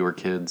give to your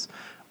kids,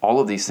 all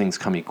of these things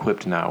come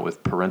equipped now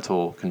with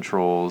parental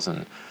controls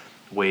and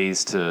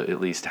ways to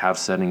at least have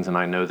settings. And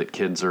I know that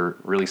kids are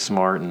really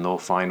smart and they'll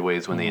find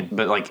ways when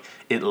but like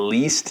at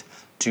least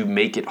to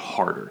make it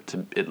harder,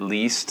 to at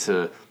least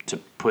to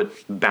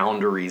put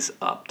boundaries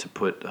up, to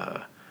put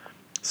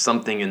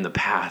something in the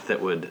path that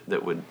would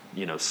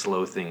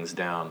slow things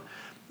down.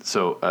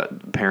 So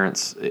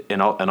parents,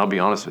 and I'll be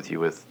honest with you,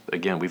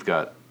 we've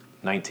got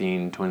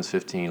 19, twins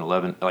 15,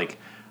 11,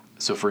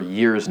 so for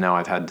years now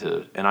I've had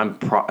to, and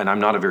I'm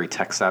not a very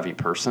tech savvy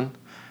person.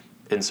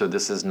 And so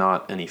this is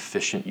not an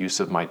efficient use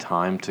of my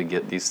time to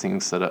get these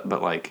things set up,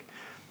 but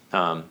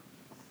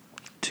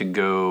to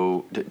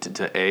go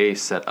to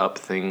set up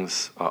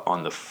things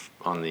on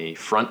the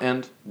front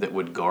end that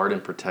would guard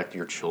and protect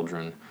your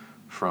children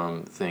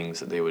from things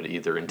that they would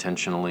either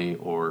intentionally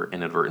or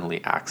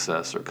inadvertently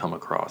access or come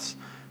across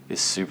is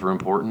super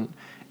important.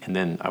 And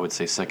then I would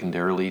say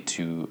secondarily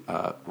to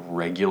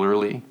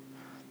regularly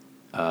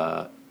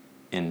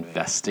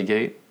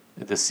investigate.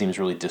 This seems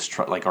really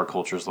like our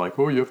culture is like,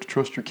 oh, you have to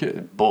trust your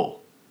kid.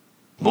 Bull.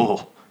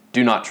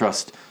 Do not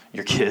trust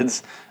your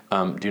kids.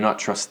 Do not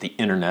trust the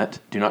internet.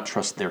 Do not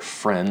trust their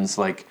friends.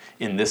 Like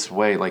in this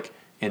way,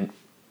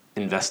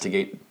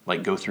 investigate,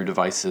 go through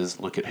devices,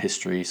 look at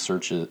history,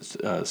 search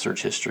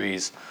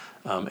histories,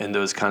 and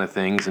those kind of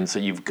things. And so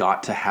you've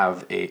got to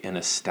have an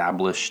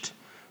established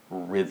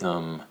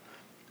rhythm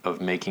of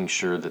making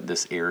sure that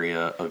this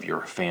area of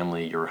your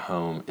family, your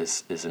home,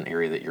 is an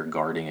area that you're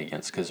guarding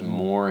against. Because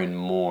more and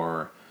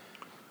more,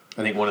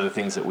 I think one of the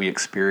things that we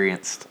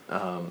experienced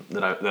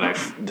that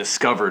I've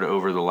discovered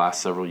over the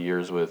last several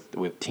years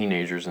with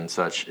teenagers and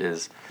such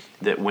is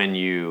that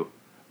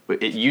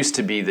it used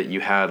to be that you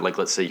had,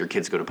 let's say your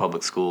kids go to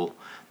public school,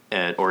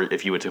 or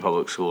if you went to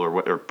public school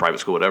or private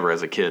school, whatever,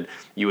 as a kid,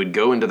 you would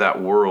go into that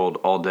world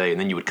all day and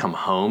then you would come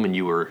home and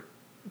you were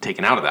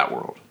taken out of that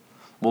world.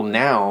 Well,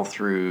 now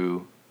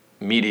through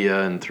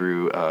media and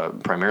through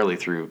primarily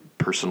through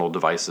personal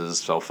devices,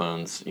 cell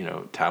phones,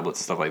 tablets,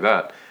 stuff like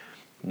that,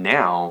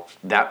 now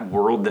that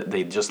world that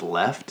they just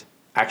left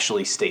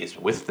actually stays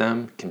with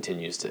them,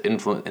 continues to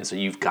influence. And so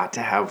you've got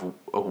to have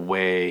a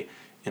way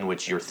in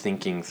which you're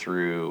thinking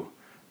through,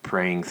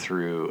 praying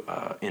through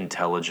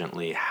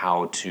intelligently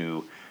how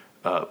to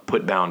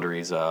put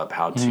boundaries up,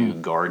 how to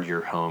guard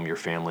your home, your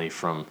family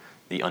from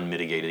the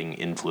unmitigating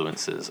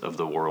influences of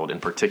the world,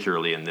 and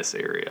particularly in this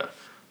area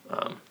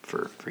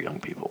for young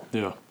people.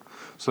 Yeah.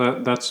 So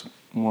that's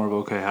more of,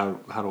 okay,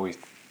 how do we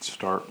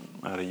start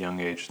at a young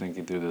age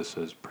thinking through this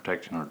as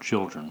protecting our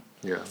children?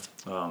 Yeah.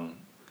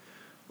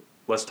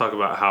 Let's talk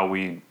about how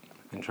we,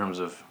 in terms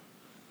of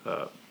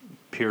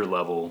peer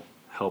level,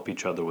 help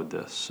each other with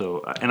this.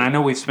 So, and I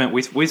know we spent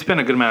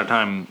a good amount of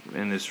time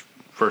in this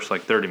first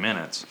 30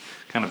 minutes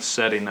kind of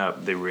setting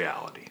up the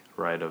reality,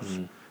 right,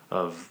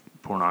 of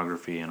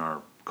pornography in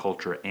our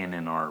culture and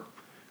in our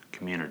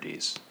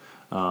communities.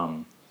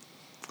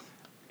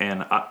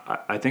 And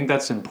I think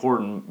that's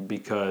important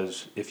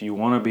because if you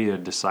want to be a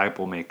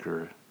disciple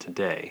maker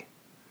today,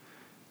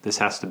 this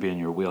has to be in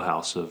your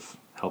wheelhouse of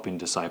helping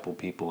disciple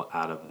people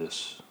out of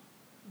this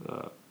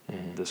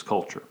this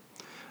culture.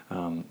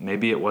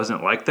 Maybe it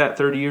wasn't like that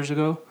 30 years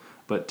ago,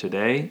 but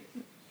today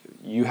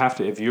you have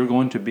to, if you're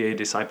going to be a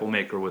disciple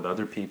maker with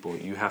other people,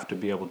 you have to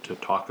be able to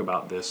talk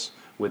about this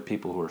with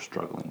people who are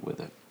struggling with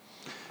it.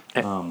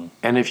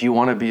 And if you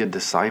want to be a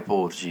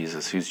disciple of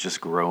Jesus who's just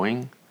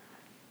growing,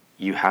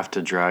 you have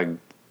to drag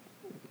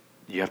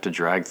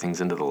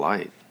things into the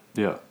light.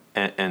 Yeah.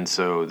 And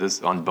so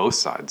this, on both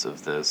sides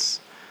of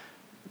this,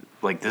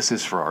 this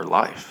is for our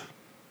life.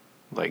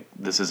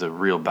 This is a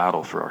real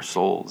battle for our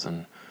souls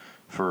and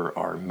for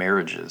our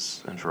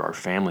marriages and for our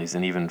families,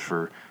 and even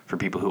for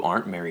people who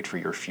aren't married, for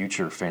your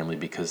future family,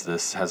 because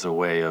this has a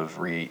way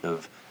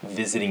of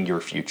visiting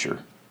your future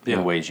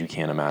in ways you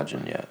can't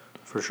imagine yet.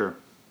 For sure.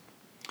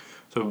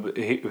 So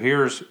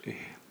here's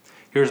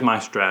my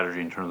strategy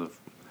in terms of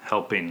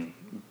helping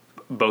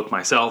both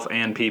myself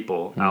and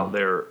people out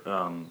there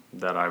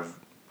that I've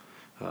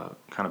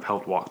kind of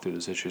helped walk through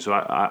this issue. So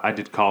I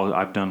did college.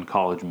 I've done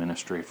college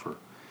ministry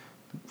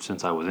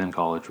since I was in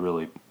college,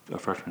 really a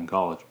freshman in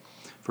college,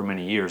 for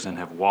many years, and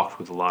have walked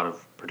with a lot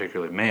of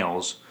particularly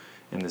males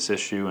in this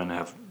issue, and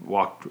have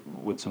walked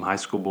with some high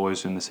school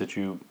boys in this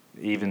issue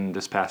even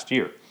this past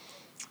year.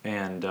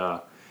 And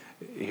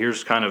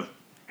here's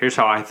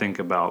how I think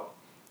about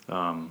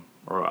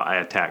or I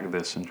attack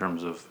this in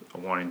terms of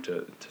wanting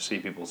to see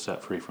people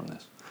set free from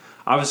this.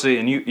 Obviously,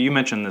 and you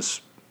mentioned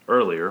this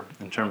earlier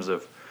in terms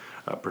of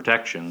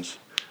protections.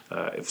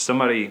 If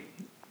somebody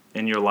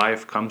in your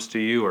life comes to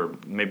you, or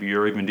maybe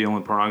you're even dealing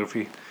with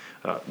pornography,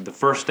 the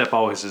first step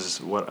always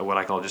is what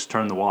I call just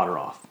turn the water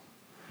off,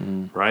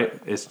 right?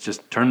 It's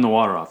just turn the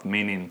water off,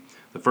 meaning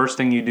the first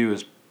thing you do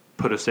is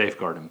put a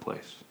safeguard in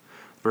place.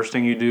 First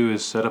thing you do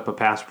is set up a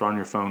password on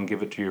your phone,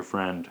 give it to your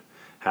friend,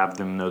 have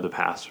them know the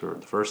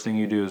password. The first thing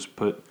you do is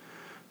put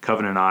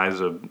Covenant Eyes,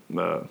 a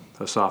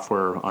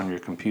software on your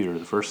computer.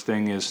 The first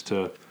thing is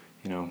to,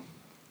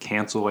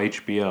 cancel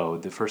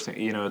HBO. The first thing,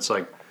 it's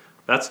like,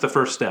 that's the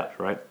first step,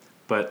 right?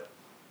 But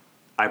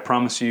I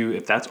promise you,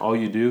 if that's all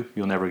you do,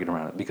 you'll never get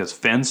around it, because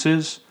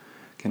fences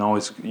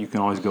you can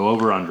always go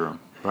over under them,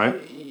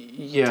 right?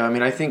 Yeah,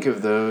 I think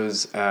of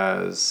those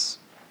as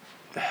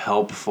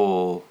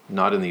helpful,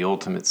 not in the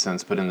ultimate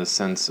sense, but in the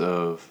sense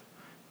of,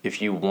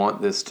 if you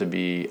want this to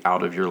be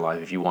out of your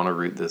life, if you want to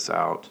root this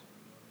out,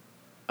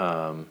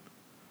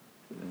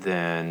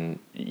 then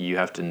you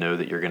have to know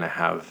that you're going to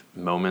have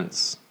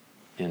moments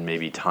in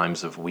maybe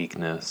times of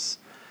weakness.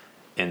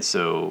 And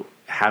so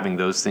having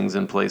those things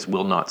in place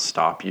will not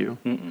stop you,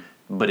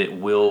 but it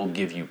will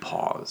give you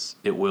pause.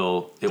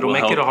 It'll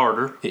make help, it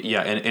harder.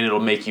 And it'll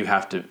make you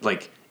have to,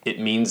 it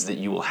means that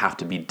you will have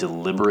to be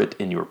deliberate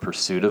in your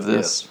pursuit of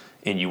this,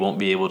 and you won't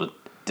be able to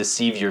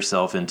deceive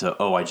yourself into,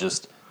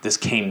 this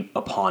came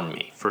upon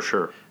me. For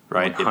sure.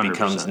 Right? 100%. It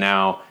becomes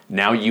now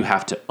you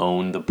have to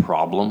own the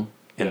problem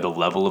and the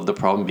level of the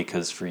problem,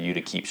 because for you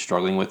to keep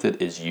struggling with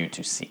it is you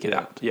to seek it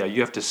out. Yeah,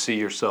 you have to see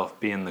yourself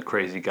being the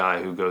crazy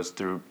guy who goes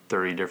through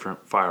 30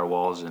 different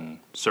firewalls and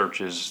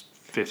searches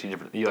 50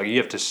 different... you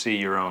have to see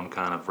your own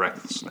kind of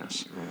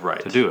recklessness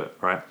to do it,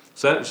 right?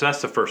 So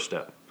that's the first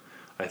step,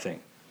 I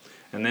think.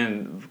 And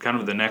then kind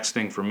of the next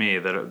thing for me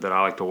that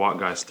I like to walk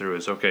guys through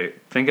is, okay,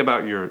 think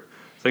about your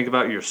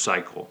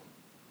cycle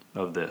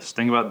of this.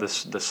 Think about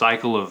the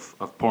cycle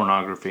of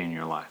pornography in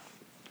your life.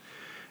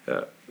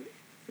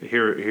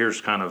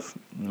 Here's kind of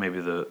maybe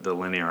the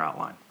linear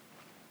outline.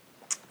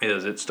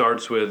 It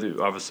starts with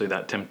obviously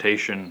that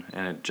temptation,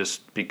 and it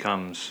just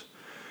becomes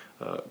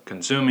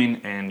consuming,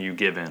 and you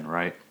give in,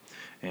 right?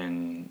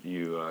 And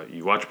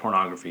you watch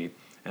pornography,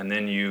 and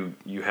then you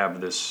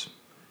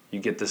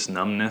get this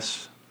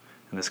numbness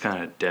and this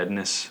kind of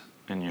deadness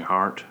in your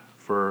heart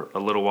for a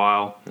little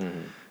while,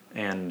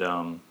 and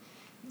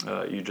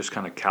you're just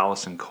kind of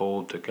callous and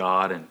cold to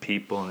God and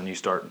people, and then you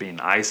start being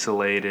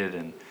isolated,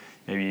 and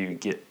maybe you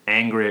get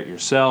angry at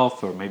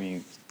yourself, or maybe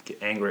you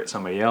get angry at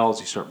somebody else.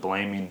 You start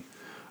blaming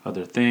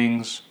other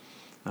things,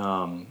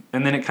 and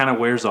then it kind of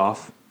wears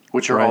off.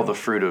 Which are all the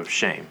fruit of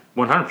shame.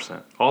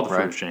 100%, all the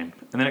fruit of shame.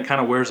 And then it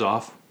kind of wears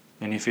off,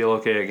 and you feel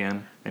okay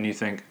again, and you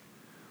think,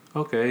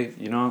 okay,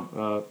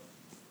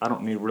 I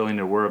don't really need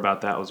to worry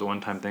about that. It was a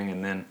one-time thing,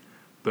 and then,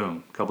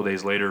 boom, a couple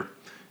days later,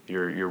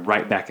 you're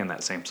right back in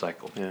that same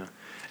cycle. Yeah.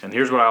 And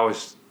here's what I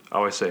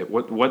always say: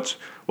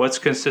 what's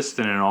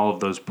consistent in all of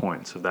those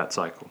points of that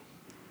cycle?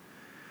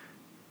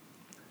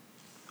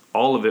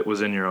 All of it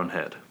was in your own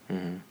head.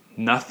 Mm-hmm.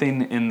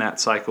 Nothing in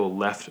that cycle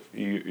left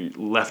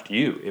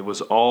you. It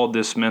was all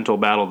this mental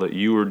battle that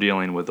you were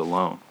dealing with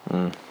alone.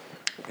 Mm.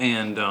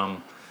 And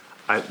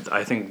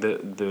I think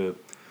the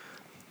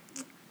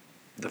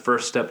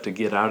first step to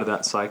get out of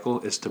that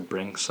cycle is to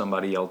bring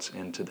somebody else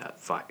into that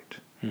fight.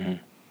 Mm-hmm.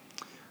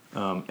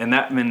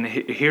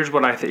 Here's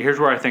where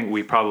I think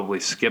we probably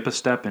skip a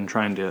step in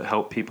trying to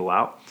help people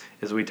out,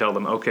 is we tell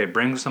them, okay,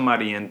 bring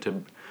somebody in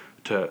to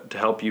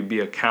help you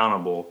be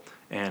accountable.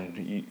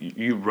 And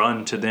you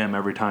run to them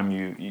every time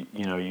you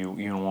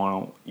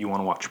want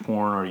to watch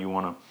porn, or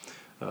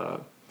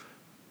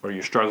or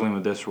you're struggling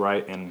with this,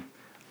 right? And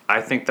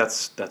I think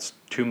that's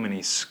too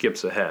many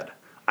skips ahead.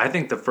 I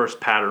think the first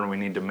pattern we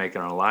need to make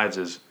in our lives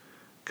is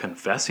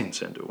confessing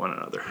sin to one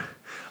another.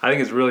 I think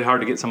it's really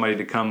hard to get somebody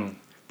to come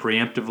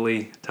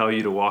preemptively tell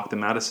you to walk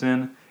them out of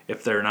sin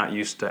if they're not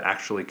used to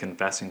actually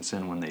confessing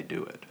sin when they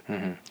do it.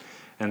 Mm-hmm.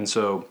 And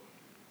so,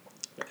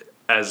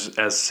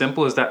 as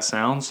simple as that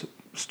sounds,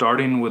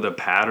 starting with a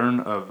pattern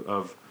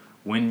of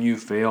when you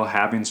fail,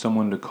 having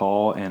someone to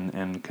call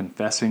and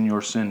confessing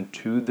your sin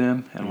to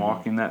them and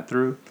walking that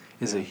through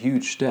is a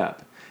huge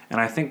step.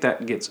 And I think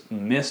that gets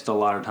missed a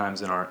lot of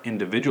times in our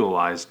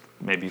individualized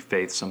maybe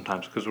faith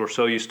sometimes, because we're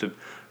so used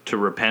to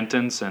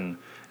repentance and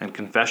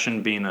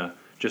confession being a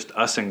just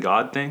us and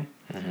God thing.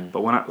 Mm-hmm.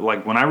 But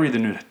when I read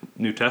the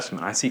New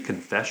Testament, I see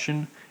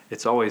confession,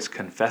 it's always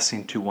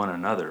confessing to one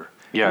another.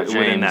 Yeah,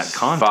 James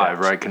that 5,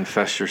 right?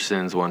 Confess your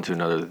sins one to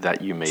another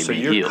that you may be healed.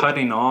 So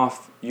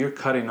you're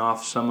cutting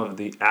off some of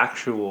the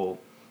actual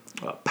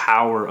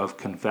power of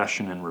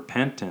confession and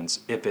repentance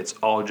if it's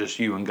all just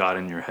you and God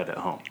in your head at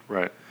home.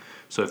 Right.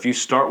 So if you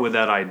start with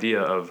that idea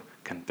of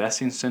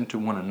confessing sin to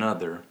one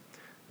another,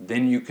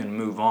 then you can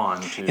move on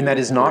to... And that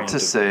is not to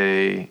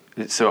say...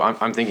 So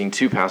I'm thinking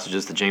two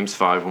passages, the James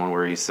 5 one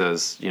where he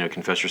says,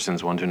 confess your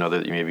sins one to another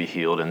that you may be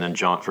healed, and then 1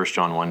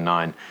 John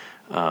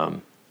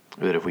 1:9,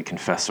 that if we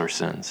confess our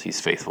sins,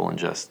 he's faithful and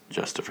just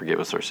to forgive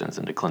us our sins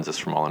and to cleanse us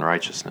from all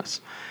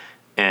unrighteousness.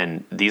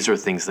 And these are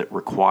things that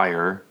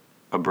require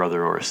a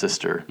brother or a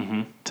sister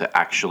to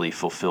actually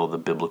fulfill the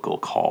biblical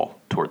call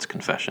towards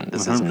confession.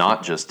 This is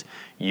not just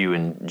you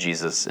and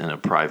Jesus in a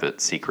private,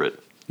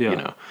 secret,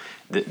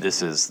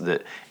 this is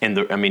that.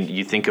 And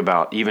you think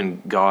about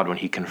even God when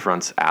he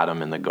confronts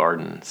Adam in the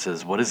garden,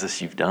 says, what is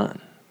this you've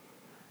done?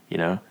 You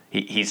know,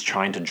 he's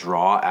trying to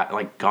draw at,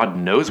 like, God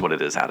knows what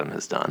it is Adam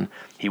has done.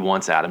 He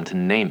wants Adam to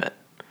name it.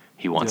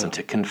 He wants him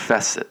to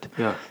confess it.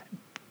 Yeah.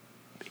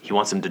 He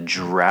wants him to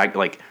drag,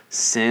 like,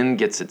 sin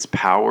gets its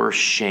power,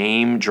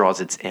 shame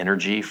draws its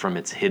energy from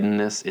its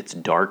hiddenness, its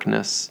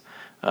darkness,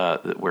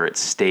 where it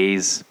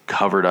stays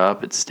covered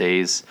up, it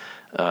stays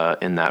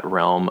in that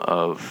realm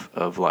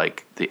of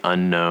like the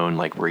unknown,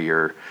 like where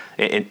you're.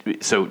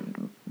 So,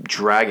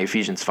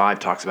 Ephesians 5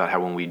 talks about how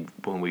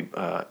when we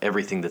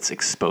everything that's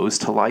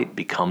exposed to light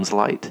becomes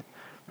light,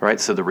 right?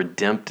 So the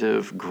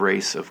redemptive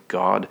grace of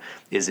God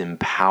is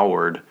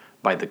empowered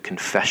by the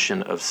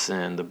confession of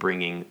sin, the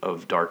bringing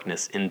of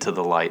darkness into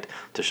the light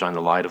to shine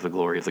the light of the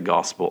glory of the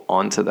gospel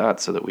onto that,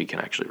 so that we can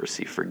actually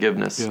receive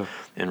forgiveness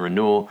and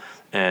renewal.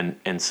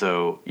 And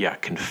so,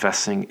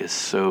 confessing is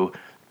so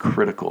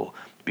critical,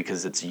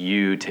 because it's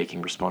you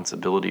taking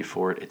responsibility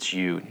for it. It's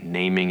you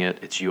naming it.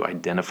 It's you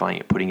identifying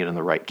it, putting it in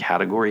the right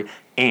category.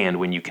 And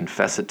when you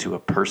confess it to a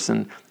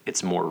person,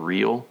 it's more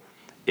real.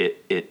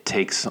 It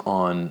takes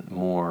on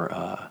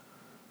more,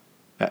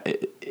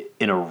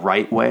 in a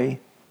right way.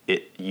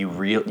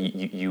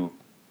 You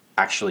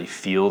actually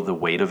feel the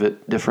weight of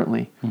it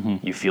differently.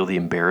 Mm-hmm. You feel the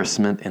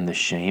embarrassment and the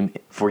shame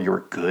for your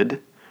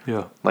good.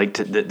 Yeah, like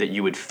that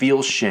you would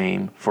feel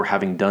shame for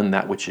having done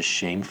that which is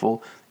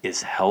shameful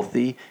is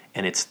healthy,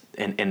 and it's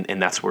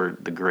and that's where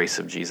the grace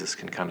of Jesus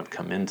can kind of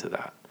come into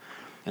that.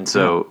 And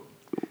so,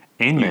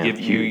 and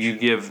you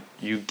give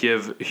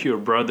your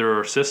brother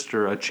or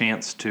sister a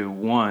chance to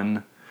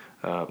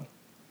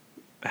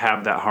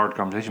have that hard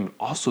conversation, but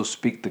also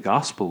speak the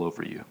gospel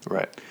over you.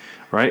 Right.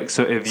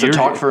 So so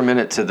talk for a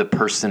minute to the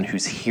person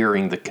who's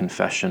hearing the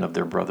confession of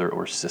their brother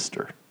or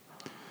sister.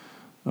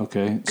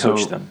 Okay,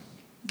 coach them.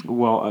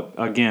 Well,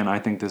 again, I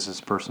think this is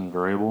person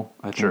variable.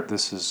 I think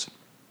this is,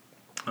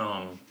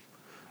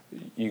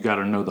 you got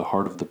to know the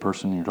heart of the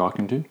person you're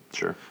talking to.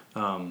 Sure.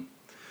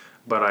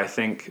 But I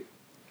think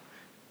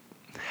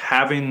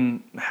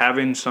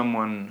having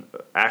someone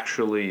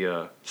actually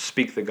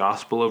speak the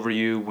gospel over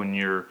you when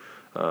you're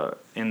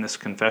in this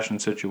confession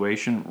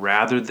situation,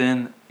 rather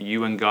than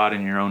you and God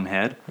in your own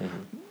head,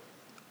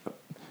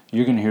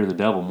 you're going to hear the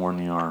devil more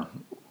than you are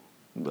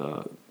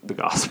the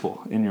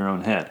gospel in your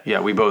own head.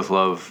 Yeah, we both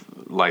love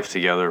Life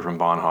Together from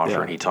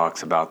Bonhoeffer, and he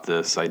talks about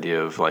this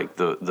idea of like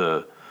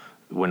the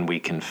when we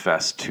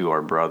confess to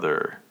our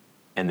brother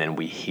and then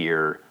we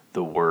hear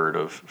the word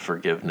of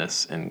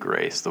forgiveness and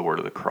grace, the word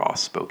of the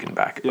cross spoken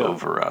back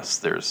over us,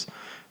 there's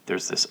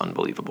this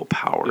unbelievable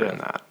power in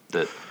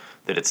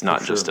that it's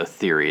not just a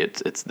theory,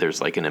 it's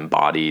there's like an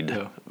embodied,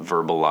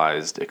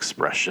 verbalized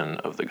expression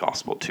of the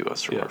gospel to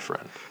us from our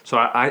friend. So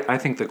I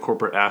think the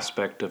corporate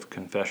aspect of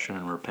confession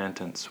and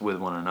repentance with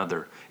one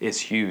another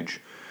is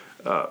huge.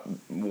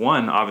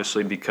 One,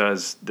 obviously,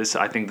 because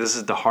I think this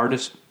is the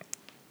hardest.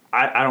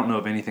 I don't know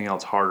of anything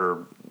else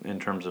harder in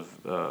terms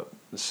of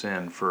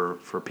sin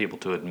for people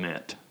to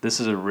admit. This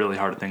is a really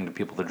hard thing to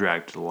people to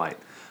drag to the light.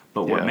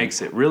 But what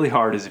makes it really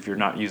hard is if you're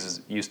not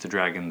used to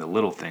dragging the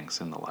little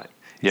things in the light.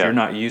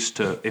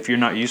 If you're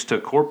not used to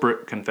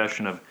corporate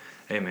confession of,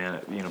 hey man,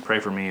 pray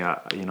for me.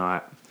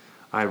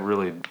 I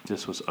really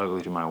just was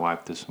ugly to my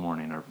wife this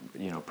morning, or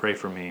pray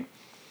for me.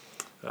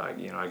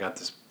 I got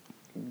this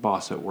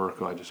boss at work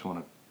who I just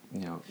want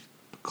to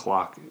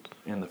clock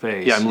in the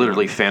face. Yeah, I'm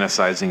literally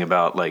fantasizing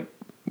about like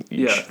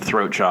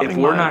throat chopping. If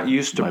we're not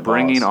used to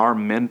bringing our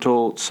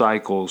mental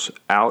cycles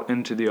out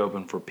into the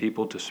open for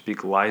people to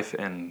speak life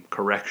and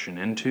correction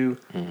into,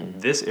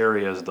 this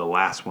area is the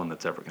last one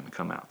that's ever going to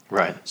come out.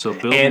 Right. So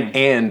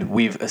and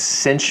we've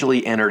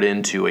essentially entered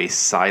into a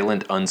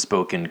silent,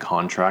 unspoken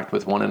contract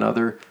with one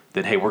another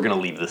that, hey, we're going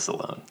to leave this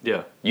alone.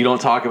 Yeah. You don't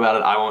talk about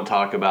it. I won't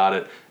talk about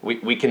it.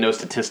 We can know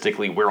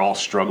statistically we're all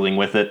struggling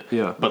with it.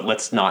 Yeah. But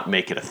let's not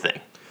make it a thing.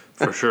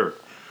 For sure.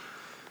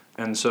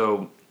 And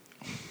so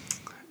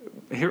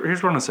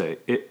here's what I'm going to say.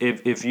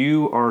 If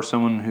you are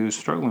someone who's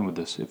struggling with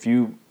this, if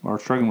you are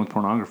struggling with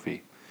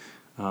pornography,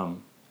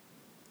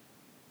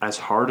 as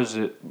hard as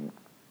it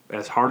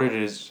is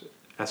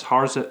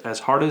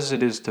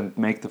to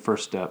make the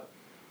first step,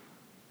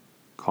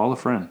 call a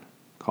friend,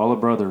 call a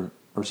brother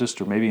or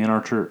sister, maybe in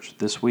our church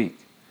this week,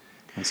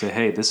 and say,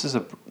 hey, this is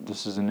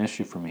an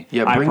issue for me.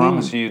 Yeah, I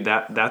promise you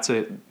that's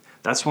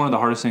one of the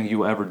hardest things you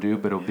will ever do,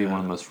 but it'll be one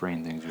of the most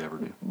freeing things you ever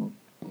do.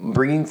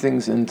 Bringing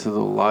things into the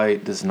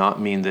light does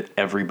not mean that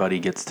everybody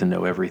gets to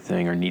know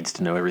everything or needs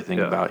to know everything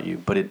about you,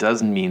 but it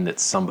does mean that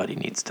somebody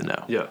needs to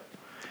know. Yeah.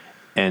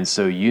 And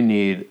so you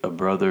need a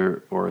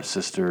brother or a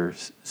sister,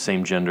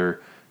 same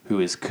gender, who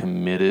is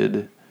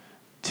committed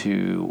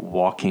to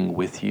walking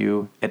with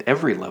you at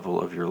every level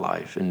of your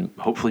life, and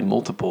hopefully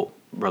multiple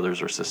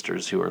brothers or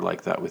sisters who are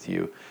like that with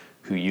you,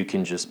 who you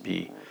can just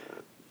be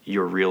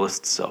your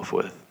realist self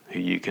with, who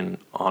you can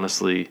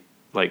honestly,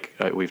 like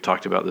we've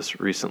talked about this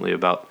recently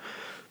about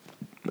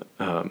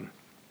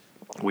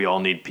we all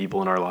need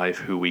people in our life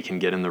who we can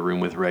get in the room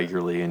with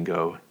regularly and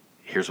go,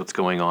 here's what's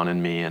going on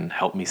in me and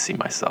help me see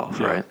myself,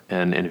 right?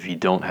 And if you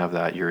don't have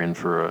that, you're in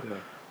for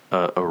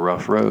a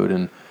rough road.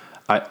 And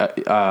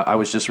I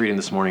was just reading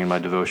this morning in my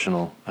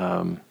devotional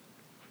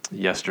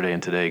yesterday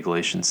and today,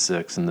 Galatians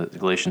 6, and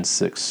Galatians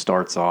 6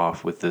 starts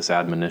off with this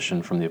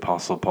admonition from the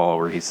Apostle Paul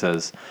where he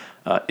says,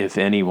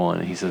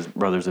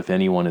 brothers, if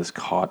anyone is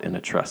caught in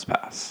a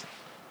trespass,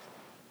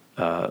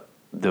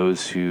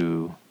 those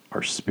who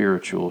are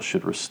spiritual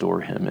should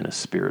restore him in a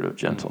spirit of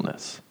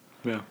gentleness.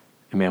 Yeah.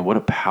 And man, what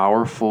a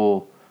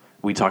powerful,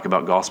 we talk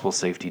about gospel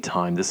safety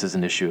time. This is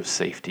an issue of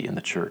safety in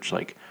the church.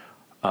 Like,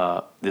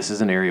 this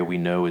is an area we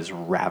know is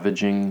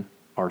ravaging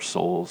our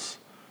souls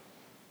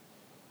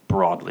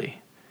broadly,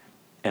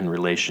 and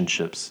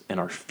relationships and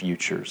our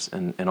futures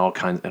and all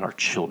kinds, and our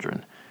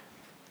children.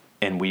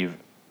 And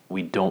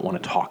we don't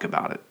want to talk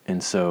about it.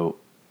 And so,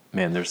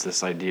 man, there's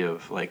this idea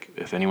of like,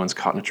 if anyone's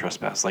caught in a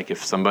trespass, like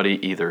if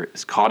somebody either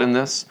is caught in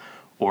this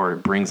or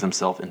brings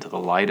himself into the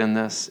light in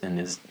this and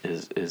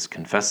is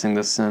confessing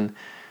this sin,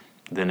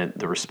 then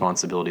the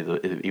responsibility,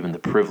 even the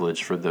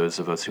privilege for those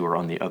of us who are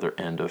on the other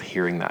end of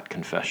hearing that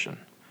confession.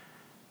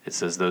 It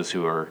says those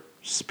who are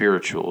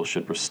spiritual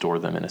should restore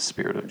them in a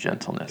spirit of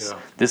gentleness. Yeah.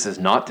 This is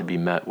not to be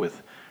met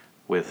with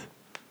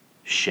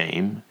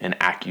shame and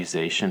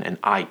accusation and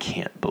I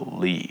can't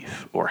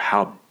believe or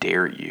how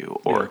dare you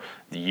or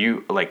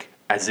you, like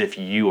as if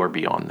you are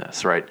beyond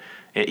this, right?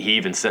 He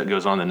even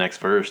goes on the next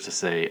verse to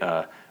say,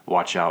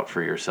 watch out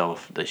for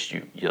yourself lest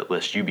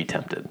you be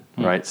tempted,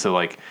 right?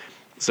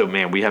 So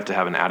man, we have to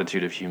have an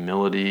attitude of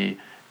humility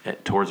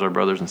towards our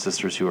brothers and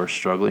sisters who are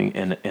struggling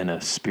in a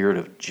spirit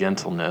of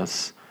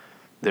gentleness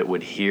that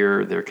would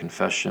hear their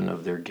confession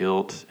of their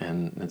guilt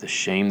and the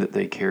shame that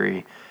they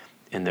carry,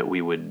 and that we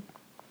would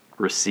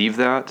receive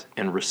that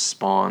and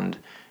respond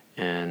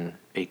in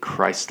a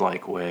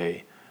Christ-like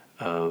way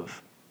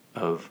of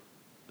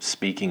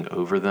speaking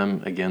over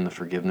them, again, the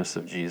forgiveness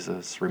of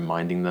Jesus,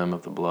 reminding them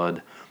of the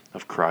blood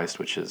of Christ,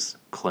 which has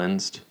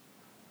cleansed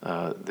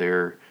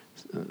their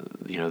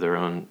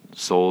own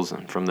souls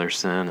and from their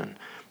sin,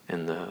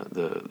 and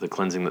the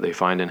cleansing that they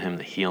find in him,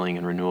 the healing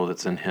and renewal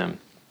that's in him.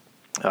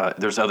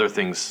 There's other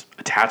things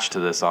attached to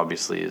this,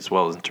 obviously, as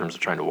well as in terms of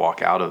trying to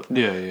walk out of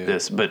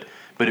this. But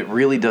it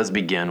really does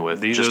begin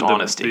with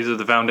honesty. These are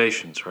the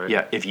foundations, right?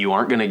 Yeah. If you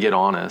aren't going to get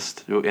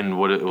honest, and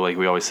like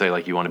we always say,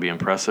 like you want to be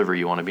impressive or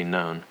you want to be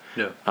known.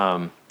 Yeah.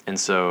 And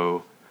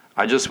so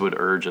I just would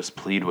urge us,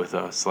 plead with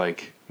us,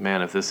 like,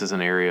 man, if this is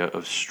an area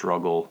of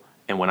struggle,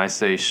 and when I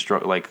say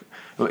struggle, like,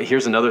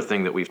 here's another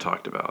thing that we've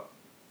talked about.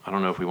 I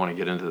don't know if we want to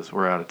get into this.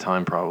 We're out of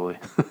time, probably.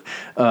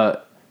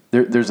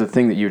 There's a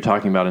thing that you're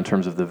talking about in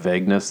terms of the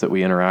vagueness that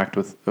we interact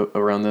with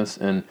around this,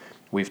 and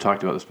we've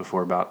talked about this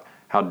before about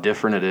how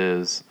different it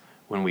is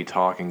when we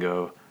talk and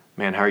go,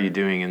 man, how are you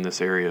doing in this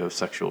area of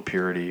sexual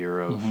purity or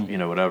of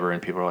whatever,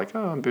 and people are like,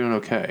 oh, I'm doing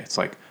okay. It's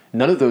like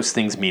none of those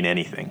things mean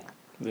anything.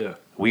 Yeah,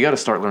 we got to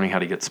start learning how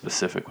to get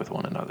specific with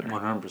one another.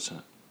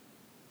 100%.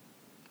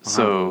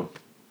 So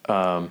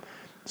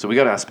we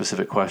got to ask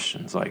specific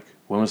questions, like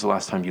when was the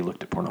last time you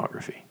looked at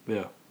pornography?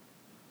 Yeah.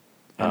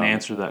 And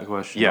answer that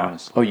question. Yeah.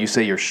 Honestly. Oh, you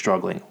say you're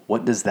struggling.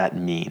 What does that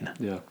mean?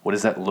 Yeah. What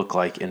does that look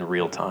like in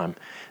real time?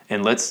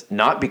 And let's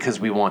not because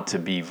we want to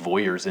be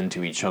voyeurs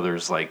into each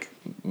other's like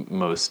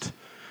most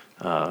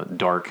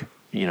dark,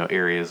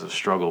 areas of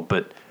struggle,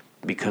 but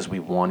because we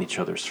want each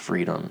other's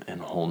freedom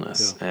and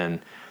wholeness. Yeah.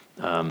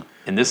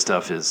 And this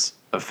stuff is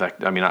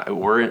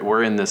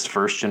we're in this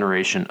first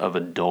generation of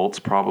adults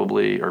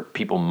probably, or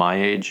people my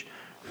age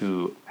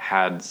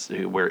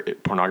where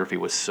pornography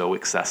was so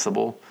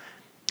accessible.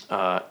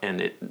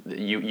 And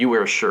you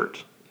wear a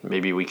shirt.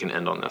 Maybe we can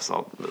end on this.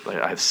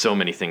 I have so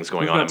many things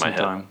going on in my head.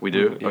 Time. We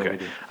do? Yeah, okay. We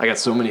do. I got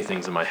so many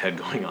things in my head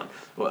going on.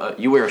 Well,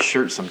 you wear a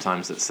shirt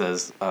sometimes that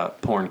says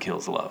 "Porn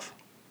kills love."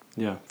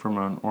 Yeah, from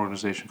an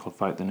organization called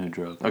Fight the New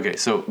Drug. Okay,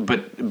 so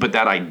but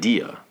that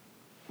idea,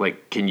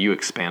 like, can you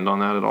expand on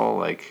that at all?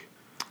 Like,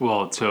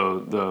 well,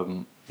 so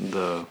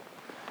the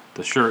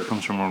shirt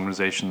comes from an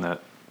organization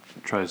that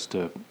tries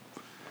to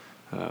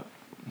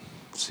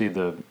see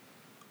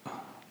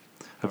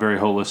a very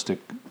holistic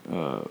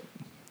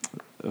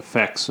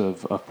effects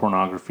of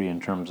pornography in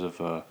terms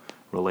of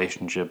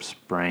relationships,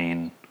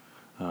 brain,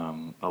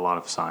 a lot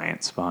of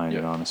science behind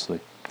it, honestly.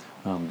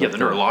 The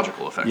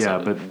neurological effects. Yeah,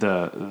 of it.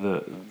 but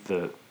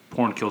the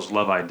porn kills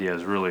love idea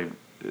is really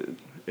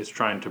it's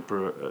trying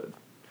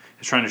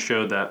to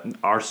show that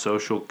our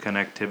social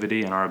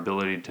connectivity and our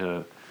ability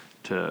to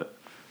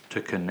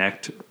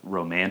connect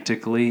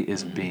romantically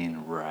is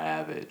being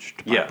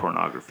ravaged by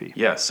pornography.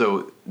 Yeah,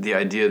 so the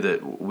idea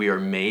that we are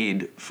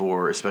made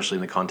for, especially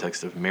in the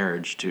context of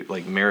marriage,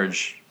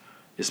 marriage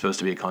is supposed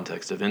to be a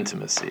context of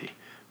intimacy.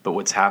 But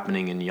what's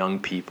happening in young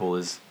people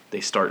is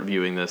they start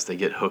viewing this, they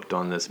get hooked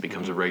on this, it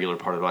becomes a regular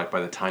part of life. By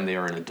the time they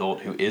are an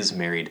adult who is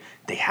married,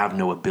 they have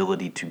no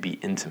ability to be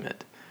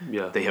intimate.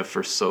 Yeah. They have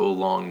for so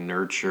long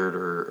nurtured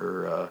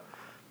or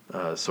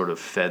sort of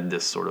fed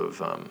this sort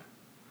of...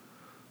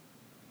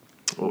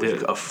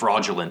 a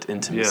fraudulent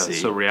intimacy. Yeah,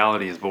 so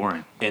reality is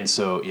boring. And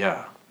so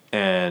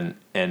and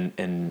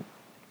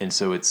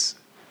so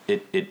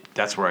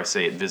that's where I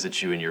say it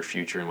visits you in your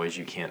future in ways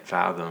you can't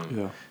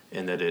fathom,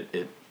 and that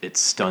it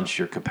stunts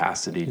your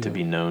capacity to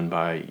be known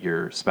by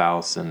your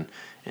spouse and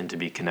to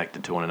be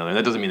connected to one another. And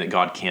that doesn't mean that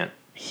God can't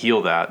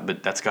heal that,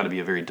 but that's got to be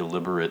a very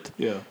deliberate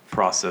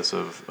process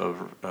of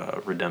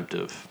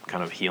redemptive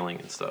kind of healing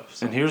and stuff.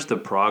 So. And here's the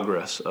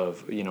progress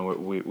of,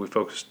 we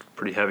focused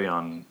pretty heavy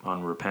on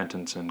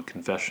repentance and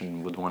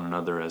confession with one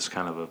another as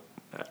kind of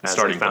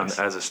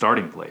as a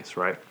starting place,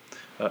 right?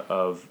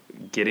 Of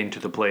getting to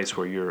the place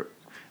where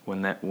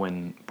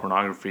when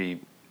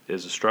pornography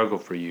is a struggle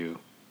for you,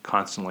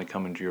 constantly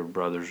coming to your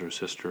brothers or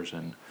sisters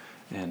and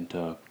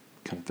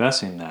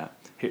confessing that.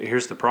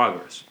 Here's the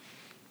progress.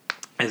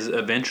 Is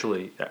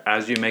eventually,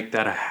 as you make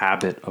that a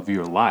habit of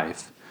your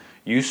life,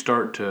 you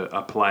start to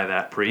apply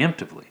that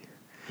preemptively.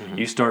 Mm-hmm.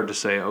 You start to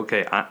say,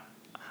 okay,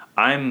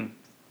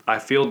 I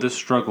feel this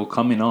struggle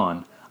coming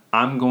on.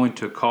 I'm going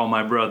to call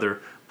my brother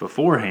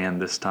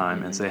beforehand this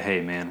time and say, hey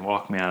man,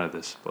 walk me out of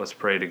this. Let's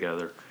pray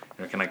together.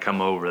 Can I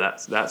come over?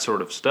 That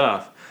sort of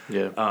stuff.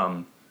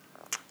 Yeah.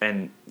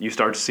 And you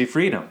start to see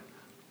freedom.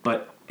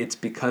 But it's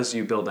because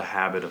you build a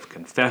habit of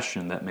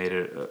confession that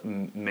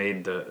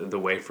made the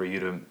way for you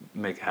to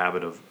make a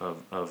habit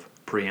of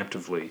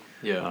preemptively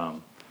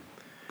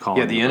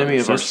calling. The enemy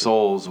of our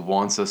souls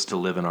wants us to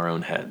live in our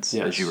own heads,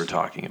 as you were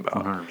talking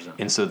about. 100%.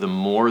 And so the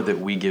more that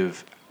we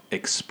give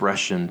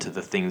expression to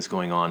the things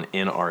going on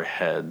in our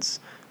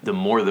heads, the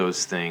more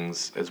those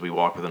things, as we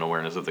walk with an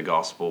awareness of the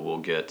gospel, will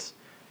get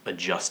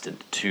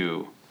adjusted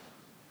to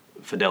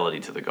fidelity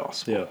to the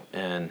gospel. Yeah.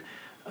 And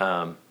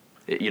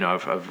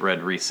I've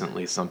read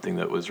recently something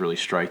that was really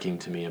striking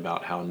to me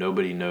about how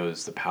nobody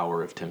knows the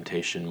power of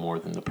temptation more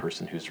than the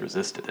person who's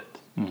resisted it.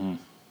 Mm-hmm.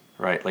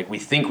 Right? Like, we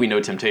think we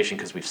know temptation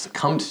because we've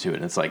succumbed to it.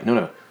 And it's like,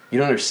 no, you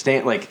don't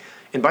understand. Like,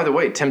 and by the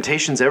way,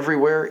 temptation's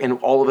everywhere and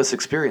all of us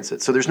experience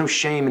it. So there's no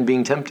shame in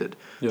being tempted.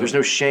 Yeah. There's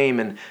no shame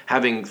in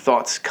having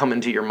thoughts come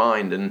into your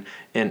mind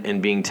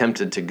and being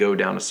tempted to go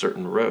down a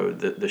certain road.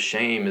 The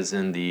shame is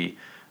in the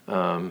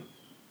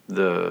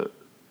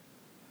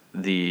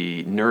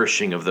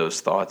nourishing of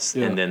those thoughts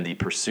and then the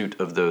pursuit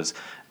of those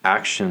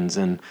actions.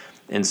 And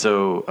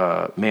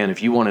so, man,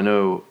 if you want to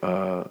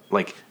know,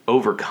 like,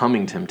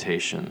 overcoming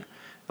temptation,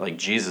 like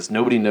Jesus,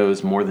 nobody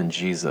knows more than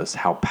Jesus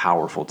how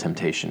powerful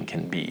temptation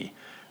can be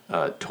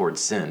towards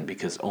sin,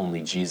 because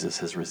only Jesus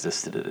has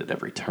resisted it at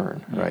every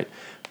turn, right?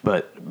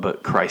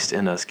 But Christ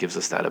in us gives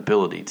us that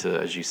ability to,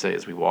 as you say,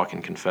 as we walk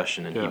in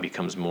confession, and He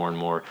becomes more and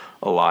more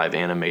alive,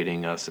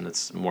 animating us, and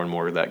it's more and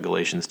more that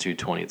Galatians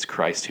 2:20. It's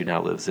Christ who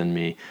now lives in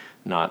me,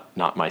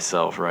 not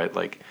myself, right?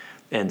 Like,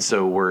 and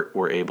so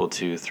we're able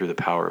to, through the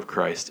power of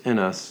Christ in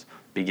us,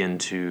 begin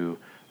to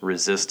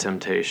resist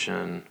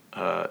temptation,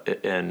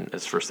 and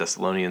as 1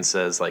 Thessalonians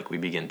says, like, we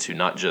begin to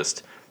not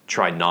just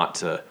try not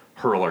to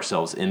hurl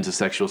ourselves into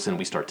sexual sin,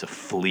 we start to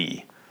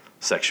flee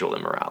sexual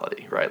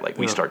immorality, right? Like,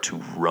 we start to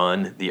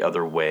run the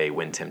other way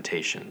when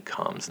temptation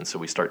comes. And so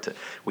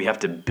we have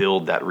to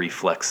build that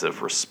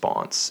reflexive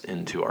response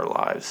into our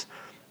lives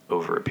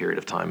over a period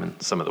of time in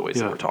some of the ways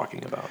that we're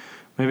talking about.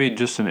 Maybe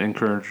just an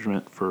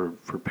encouragement for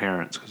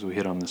parents, because we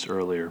hit on this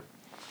earlier.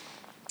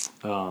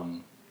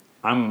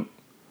 I'm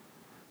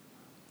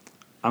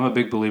a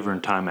big believer in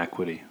time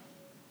equity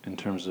in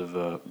terms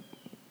of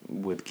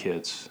with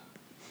kids.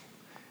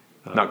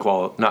 Not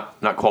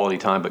quality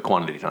time, but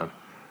quantity time.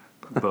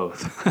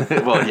 Both.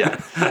 Well, yeah.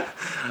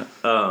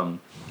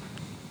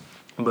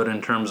 But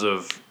in terms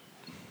of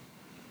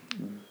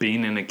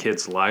being in a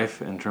kid's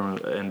life,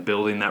 and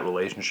building that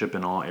relationship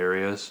in all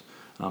areas,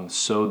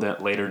 so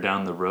that later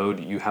down the road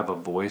you have a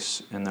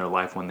voice in their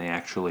life when they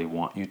actually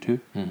want you to.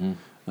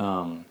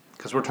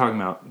 Because we're talking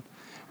about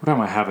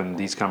having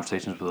these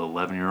conversations with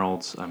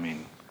 11-year-olds. I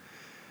mean,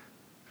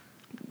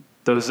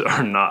 those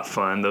are not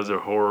fun. Those are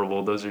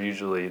horrible. Those are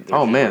usually they're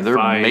fights.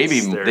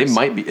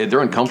 They're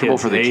uncomfortable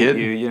for the kid.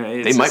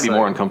 They might be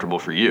more uncomfortable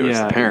for you as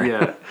the parent.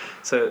 Yeah.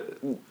 So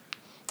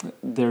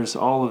there's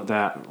all of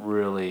that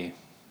really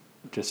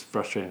just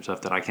frustrating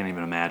stuff that I can't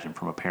even imagine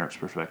from a parent's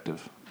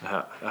perspective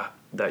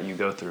that you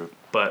go through.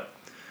 But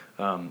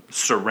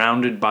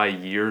surrounded by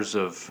years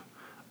of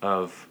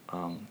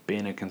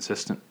being a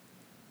consistent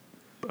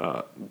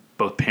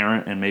both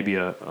parent and maybe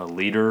a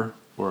leader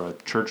or a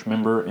church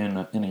member in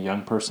a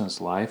young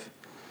person's life,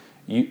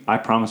 I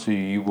promise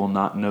you will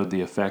not know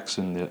the effects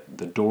and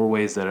the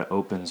doorways that it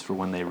opens for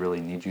when they really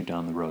need you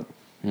down the road.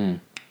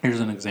 Here's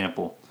an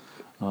example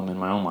in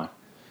my own life.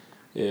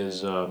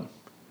 Is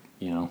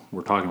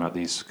we're talking about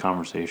these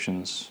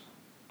conversations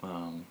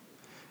and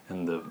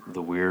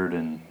the weird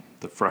and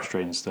the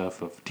frustrating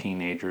stuff of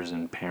teenagers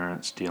and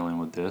parents dealing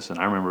with this. And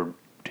I remember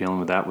dealing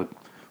with that with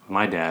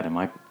my dad and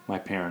my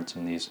parents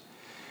in these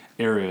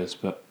areas.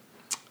 But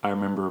I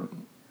remember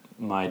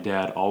my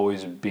dad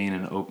always being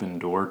an open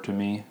door to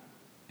me,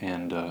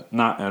 and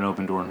not an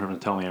open door in terms of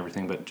telling me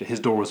everything, but his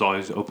door was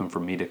always open for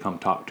me to come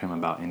talk to him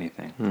about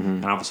anything.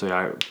 And obviously,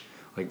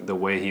 like the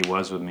way he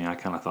was with me, I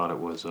kind of thought it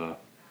was.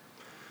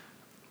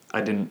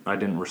 I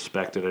didn't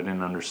respect it. I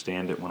didn't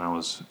understand it when I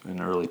was an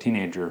early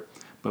teenager.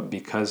 But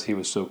because he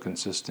was so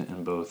consistent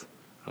in both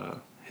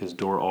his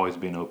door always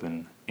being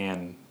open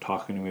and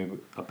talking to me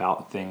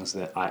about things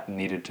that I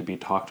needed to be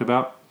talked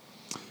about,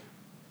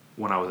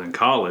 when I was in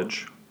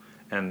college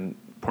and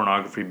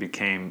pornography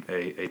became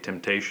a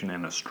temptation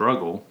and a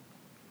struggle,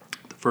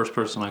 the first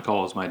person I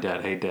call is my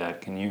dad. Hey,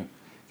 Dad, can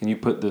you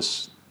put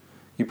this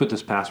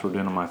password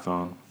in on my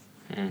phone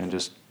and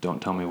just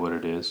don't tell me what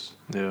it is?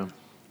 Yeah.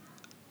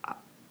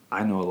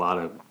 I know a lot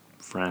of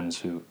friends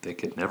who they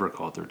could never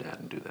call their dad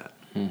and do that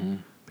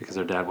because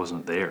their dad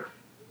wasn't there.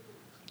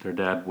 Their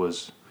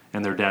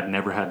dad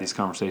never had these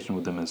conversations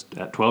with them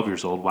at 12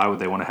 years old. Why would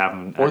they want to have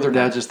them? Or their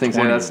dad just thinks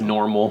that's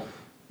normal.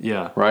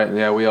 Yeah. Right?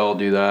 Yeah, we all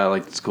do that.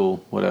 Like, it's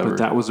cool, whatever. But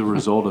that was a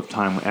result of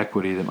time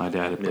equity that my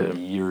dad had put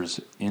years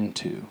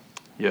into.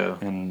 Yeah.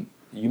 And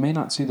you may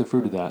not see the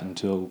fruit of that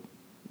until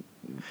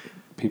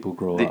people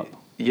grow up.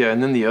 Yeah,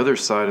 and then the other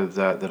side of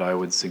that I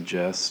would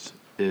suggest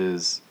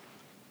is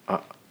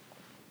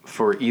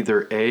for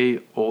either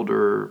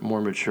older,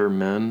 more mature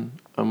men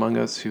among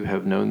us who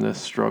have known this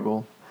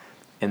struggle,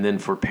 and then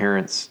for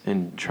parents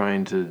in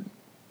trying to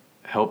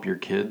help your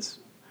kids,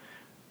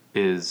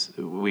 is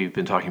we've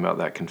been talking about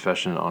that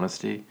confession and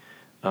honesty.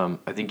 I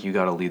think you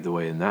got to lead the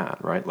way in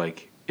that, right?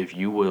 Like, if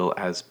you will,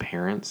 as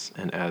parents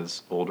and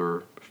as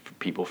older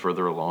people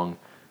further along,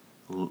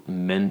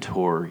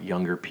 mentor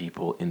younger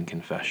people in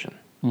confession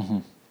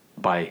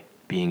by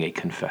being a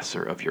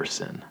confessor of your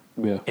sin.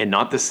 Yeah. And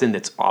not the sin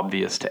that's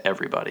obvious to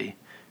everybody.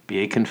 Be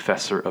a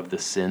confessor of the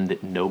sin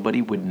that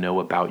nobody would know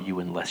about you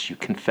unless you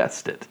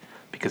confessed it,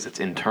 because it's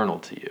internal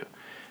to you.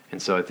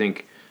 And so I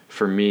think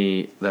for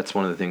me, that's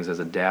one of the things as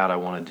a dad I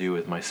want to do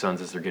with my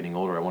sons as they're getting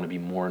older. I want to be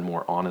more and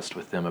more honest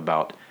with them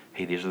about,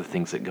 hey, these are the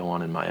things that go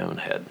on in my own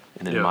head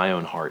and in my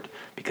own heart.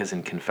 Because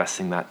in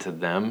confessing that to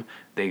them,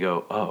 they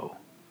go, oh,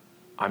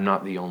 I'm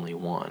not the only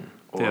one.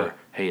 Or,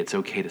 hey, it's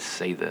okay to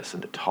say this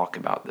and to talk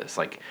about this.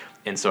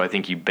 And so I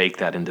think you bake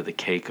that into the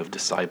cake of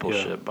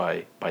discipleship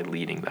by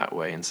leading that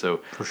way. And so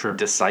for sure,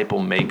 disciple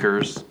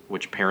makers,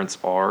 which parents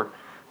are,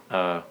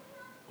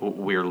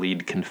 we're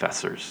lead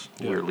confessors.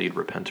 We're lead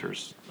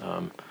repenters.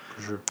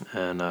 For sure.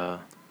 And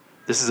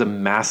this is a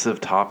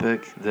massive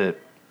topic that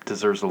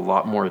deserves a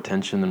lot more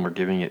attention than we're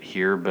giving it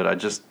here. But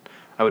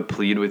I would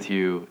plead with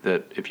you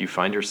that if you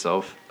find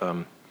yourself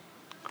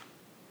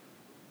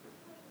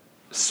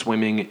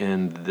swimming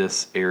in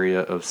this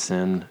area of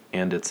sin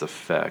and its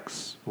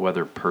effects,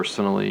 whether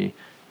personally,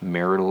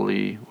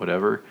 maritally,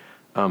 whatever,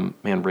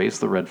 man, raise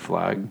the red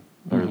flag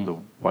or the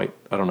white.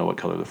 I don't know what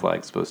color the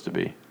flag's supposed to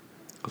be.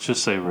 Let's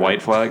just say red.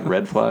 White flag,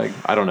 red flag.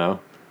 I don't know.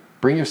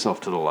 Bring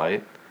yourself to the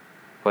light.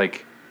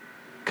 Like,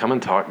 come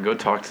and go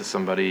talk to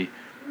somebody,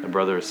 a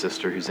brother or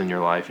sister who's in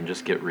your life, and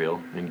just get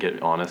real and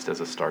get honest as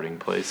a starting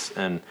place.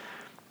 And,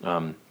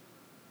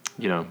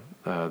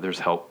 there's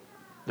help.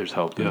 There's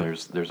help, and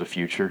there's a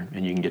future,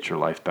 and you can get your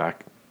life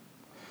back.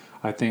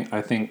 I think,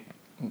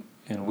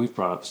 and we've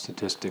brought up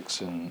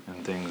statistics and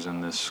things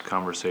in this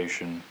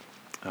conversation,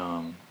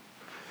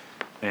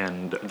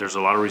 and there's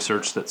a lot of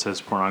research that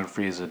says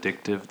pornography is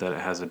addictive, that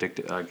it has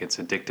it's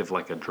addictive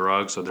like a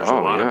drug. So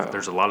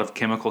there's a lot of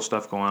chemical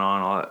stuff going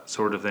on, all that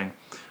sort of thing.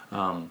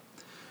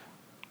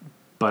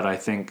 But I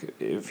think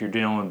if you're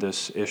dealing with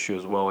this issue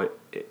as well,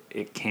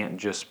 it can't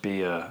just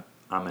be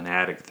I'm an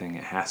addict thing.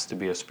 It has to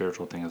be a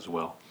spiritual thing as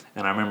well.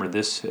 And I remember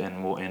this,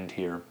 and we'll end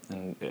here,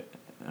 and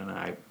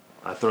I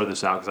throw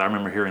this out because I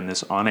remember hearing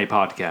this on a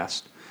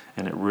podcast,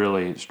 and it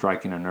really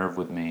striking a nerve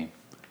with me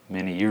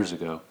many years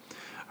ago.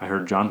 I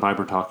heard John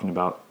Piper talking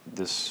about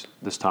this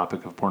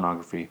topic of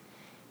pornography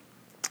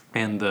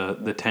and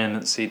the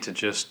tendency to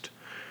just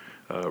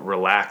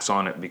relax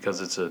on it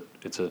because it's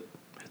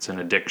an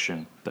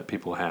addiction that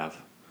people have,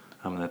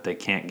 that they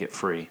can't get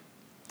free.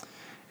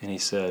 And he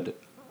said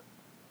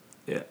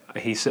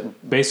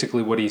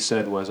basically what he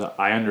said was,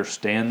 I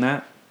understand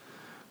that,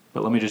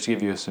 but let me just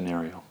give you a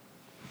scenario.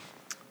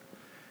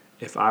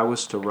 If I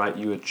was to write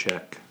you a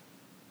check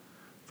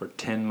for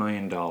 $10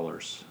 million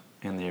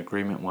and the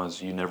agreement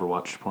was you never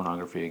watch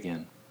pornography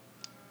again,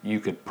 you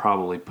could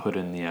probably put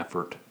in the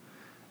effort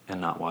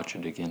and not watch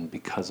it again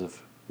because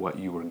of what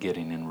you were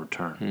getting in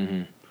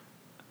return.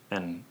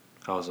 And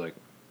I was like,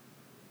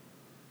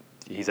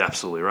 he's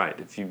absolutely right.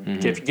 If you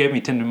gave me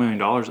 $10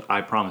 million,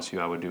 I promise you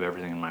I would do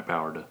everything in my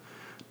power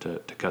to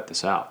cut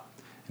this out.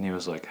 And he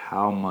was like,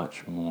 how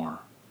much more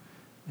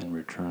in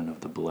return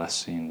of the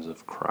blessings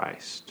of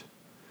Christ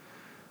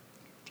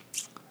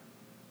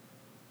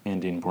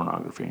ending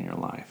pornography in your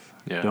life?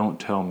 Don't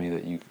tell me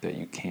that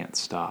you can't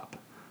stop,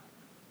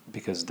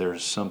 because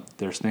there's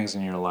things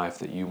in your life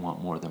that you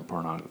want more than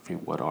pornography.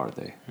 What are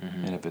they?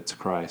 And if it's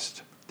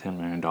Christ, $10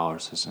 million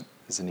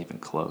isn't even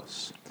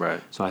close.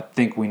 Right. So I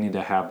think we need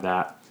to have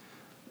that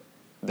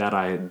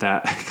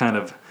kind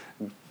of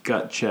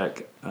gut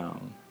check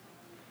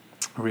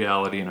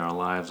reality in our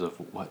lives of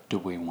what do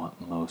we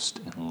want most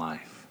in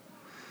life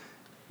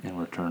in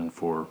return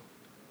for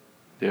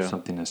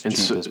something as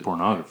cheap as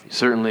pornography.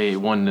 Certainly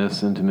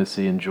oneness,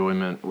 intimacy,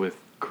 enjoyment with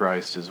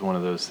Christ is one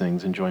of those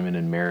things. Enjoyment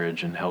in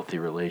marriage and healthy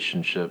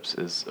relationships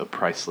is a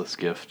priceless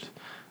gift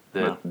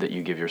that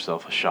you give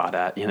yourself a shot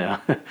at,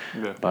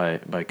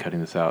 by cutting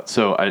this out.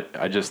 So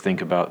I just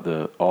think about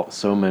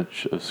so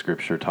much of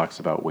Scripture talks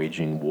about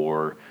waging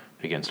war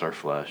against our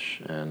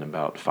flesh and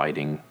about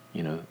fighting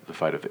the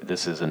fight of it.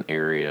 This is an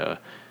area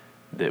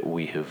that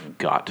we have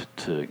got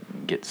to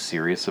get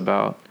serious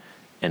about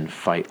and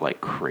fight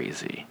like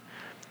crazy.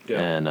 Yeah.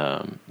 And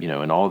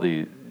and all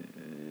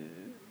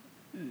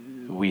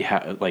we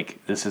have,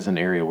 like, this is an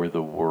area where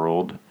the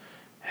world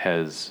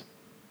has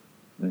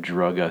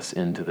drug us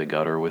into the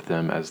gutter with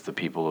them as the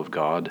people of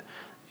God,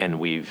 and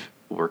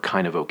we're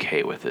kind of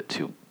okay with it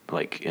too,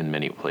 like in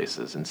many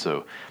places. And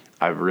so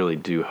I really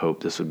do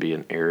hope this would be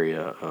an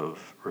area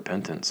of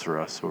repentance for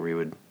us, where we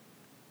would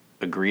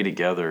agree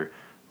together.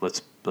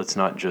 Let's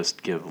not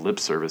just give lip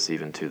service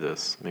even to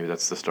this. Maybe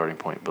that's the starting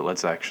point, but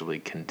let's actually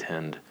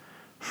contend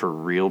for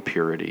real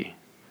purity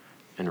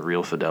and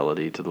real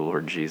fidelity to the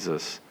Lord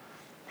Jesus,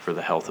 for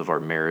the health of our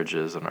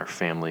marriages and our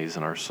families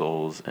and our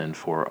souls, and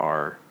for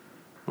our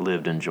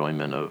lived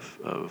enjoyment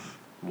of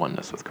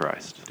oneness with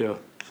Christ. Yeah.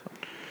 So.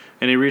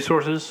 Any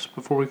resources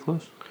before we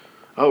close?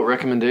 Oh,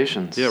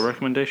 recommendations. Yeah,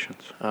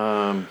 recommendations.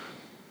 Oh,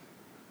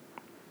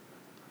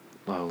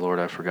 Lord,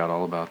 I forgot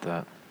all about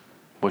that.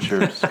 What's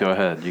yours? Go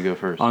ahead. You go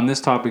first. On this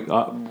topic,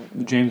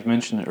 James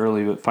mentioned it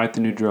earlier, but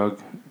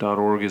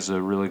fightthenewdrug.org is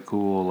a really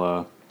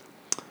cool...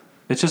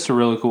 it's just a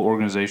really cool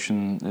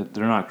organization.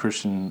 They're not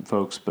Christian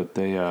folks, but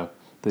they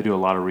do a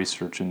lot of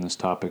research in this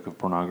topic of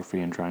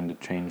pornography and trying to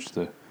change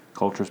the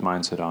culture's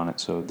mindset on it.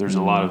 So there's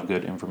a lot of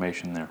good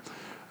information there.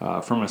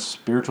 From a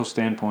spiritual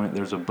standpoint,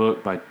 there's a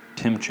book by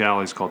Tim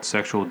Challies called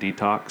Sexual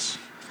Detox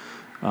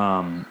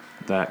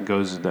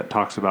that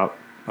talks about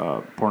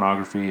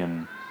pornography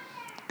and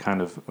kind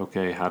of,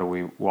 okay, how do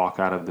we walk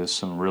out of this?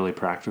 Some really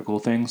practical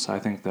things, I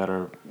think, that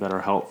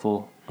are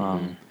helpful,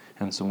 and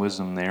some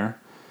wisdom there.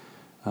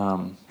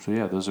 So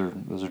yeah, those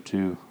are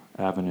two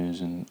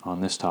avenues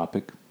on this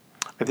topic.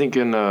 I think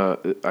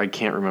I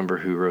can't remember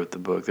who wrote the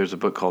book. There's a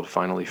book called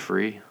Finally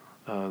Free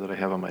that I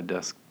have on my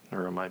desk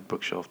or on my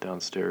bookshelf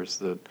downstairs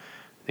that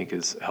I think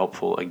is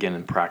helpful, again,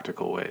 in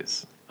practical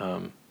ways.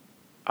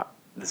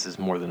 This is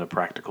more than a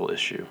practical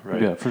issue,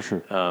 right? Yeah, for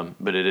sure.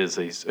 But it is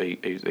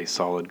a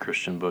solid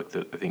Christian book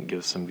that I think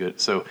gives some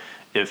good. So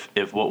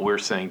if what we're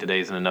saying today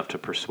isn't enough to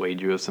persuade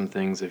you of some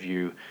things, if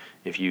you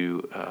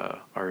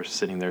are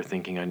sitting there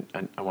thinking,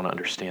 I want to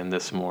understand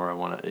this more, I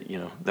want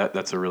to, that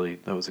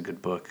was a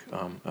good book,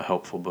 a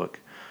helpful book.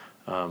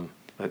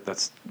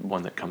 That's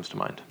one that comes to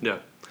mind. Yeah.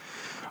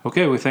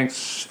 Okay, well,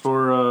 thanks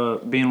for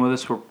being with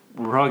us. We're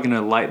probably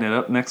going to lighten it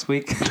up next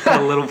week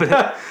a little bit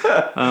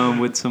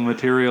with some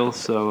material,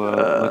 so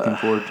looking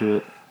forward to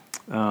it.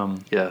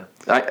 Yeah.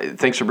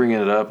 Thanks for bringing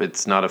it up.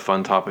 It's not a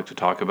fun topic to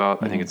talk about.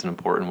 Mm-hmm. I think it's an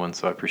important one,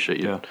 so I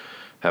appreciate you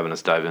having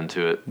us dive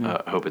into it.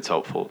 I hope it's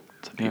helpful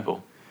to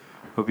people.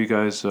 Yeah. Hope you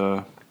guys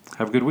have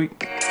a good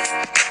week.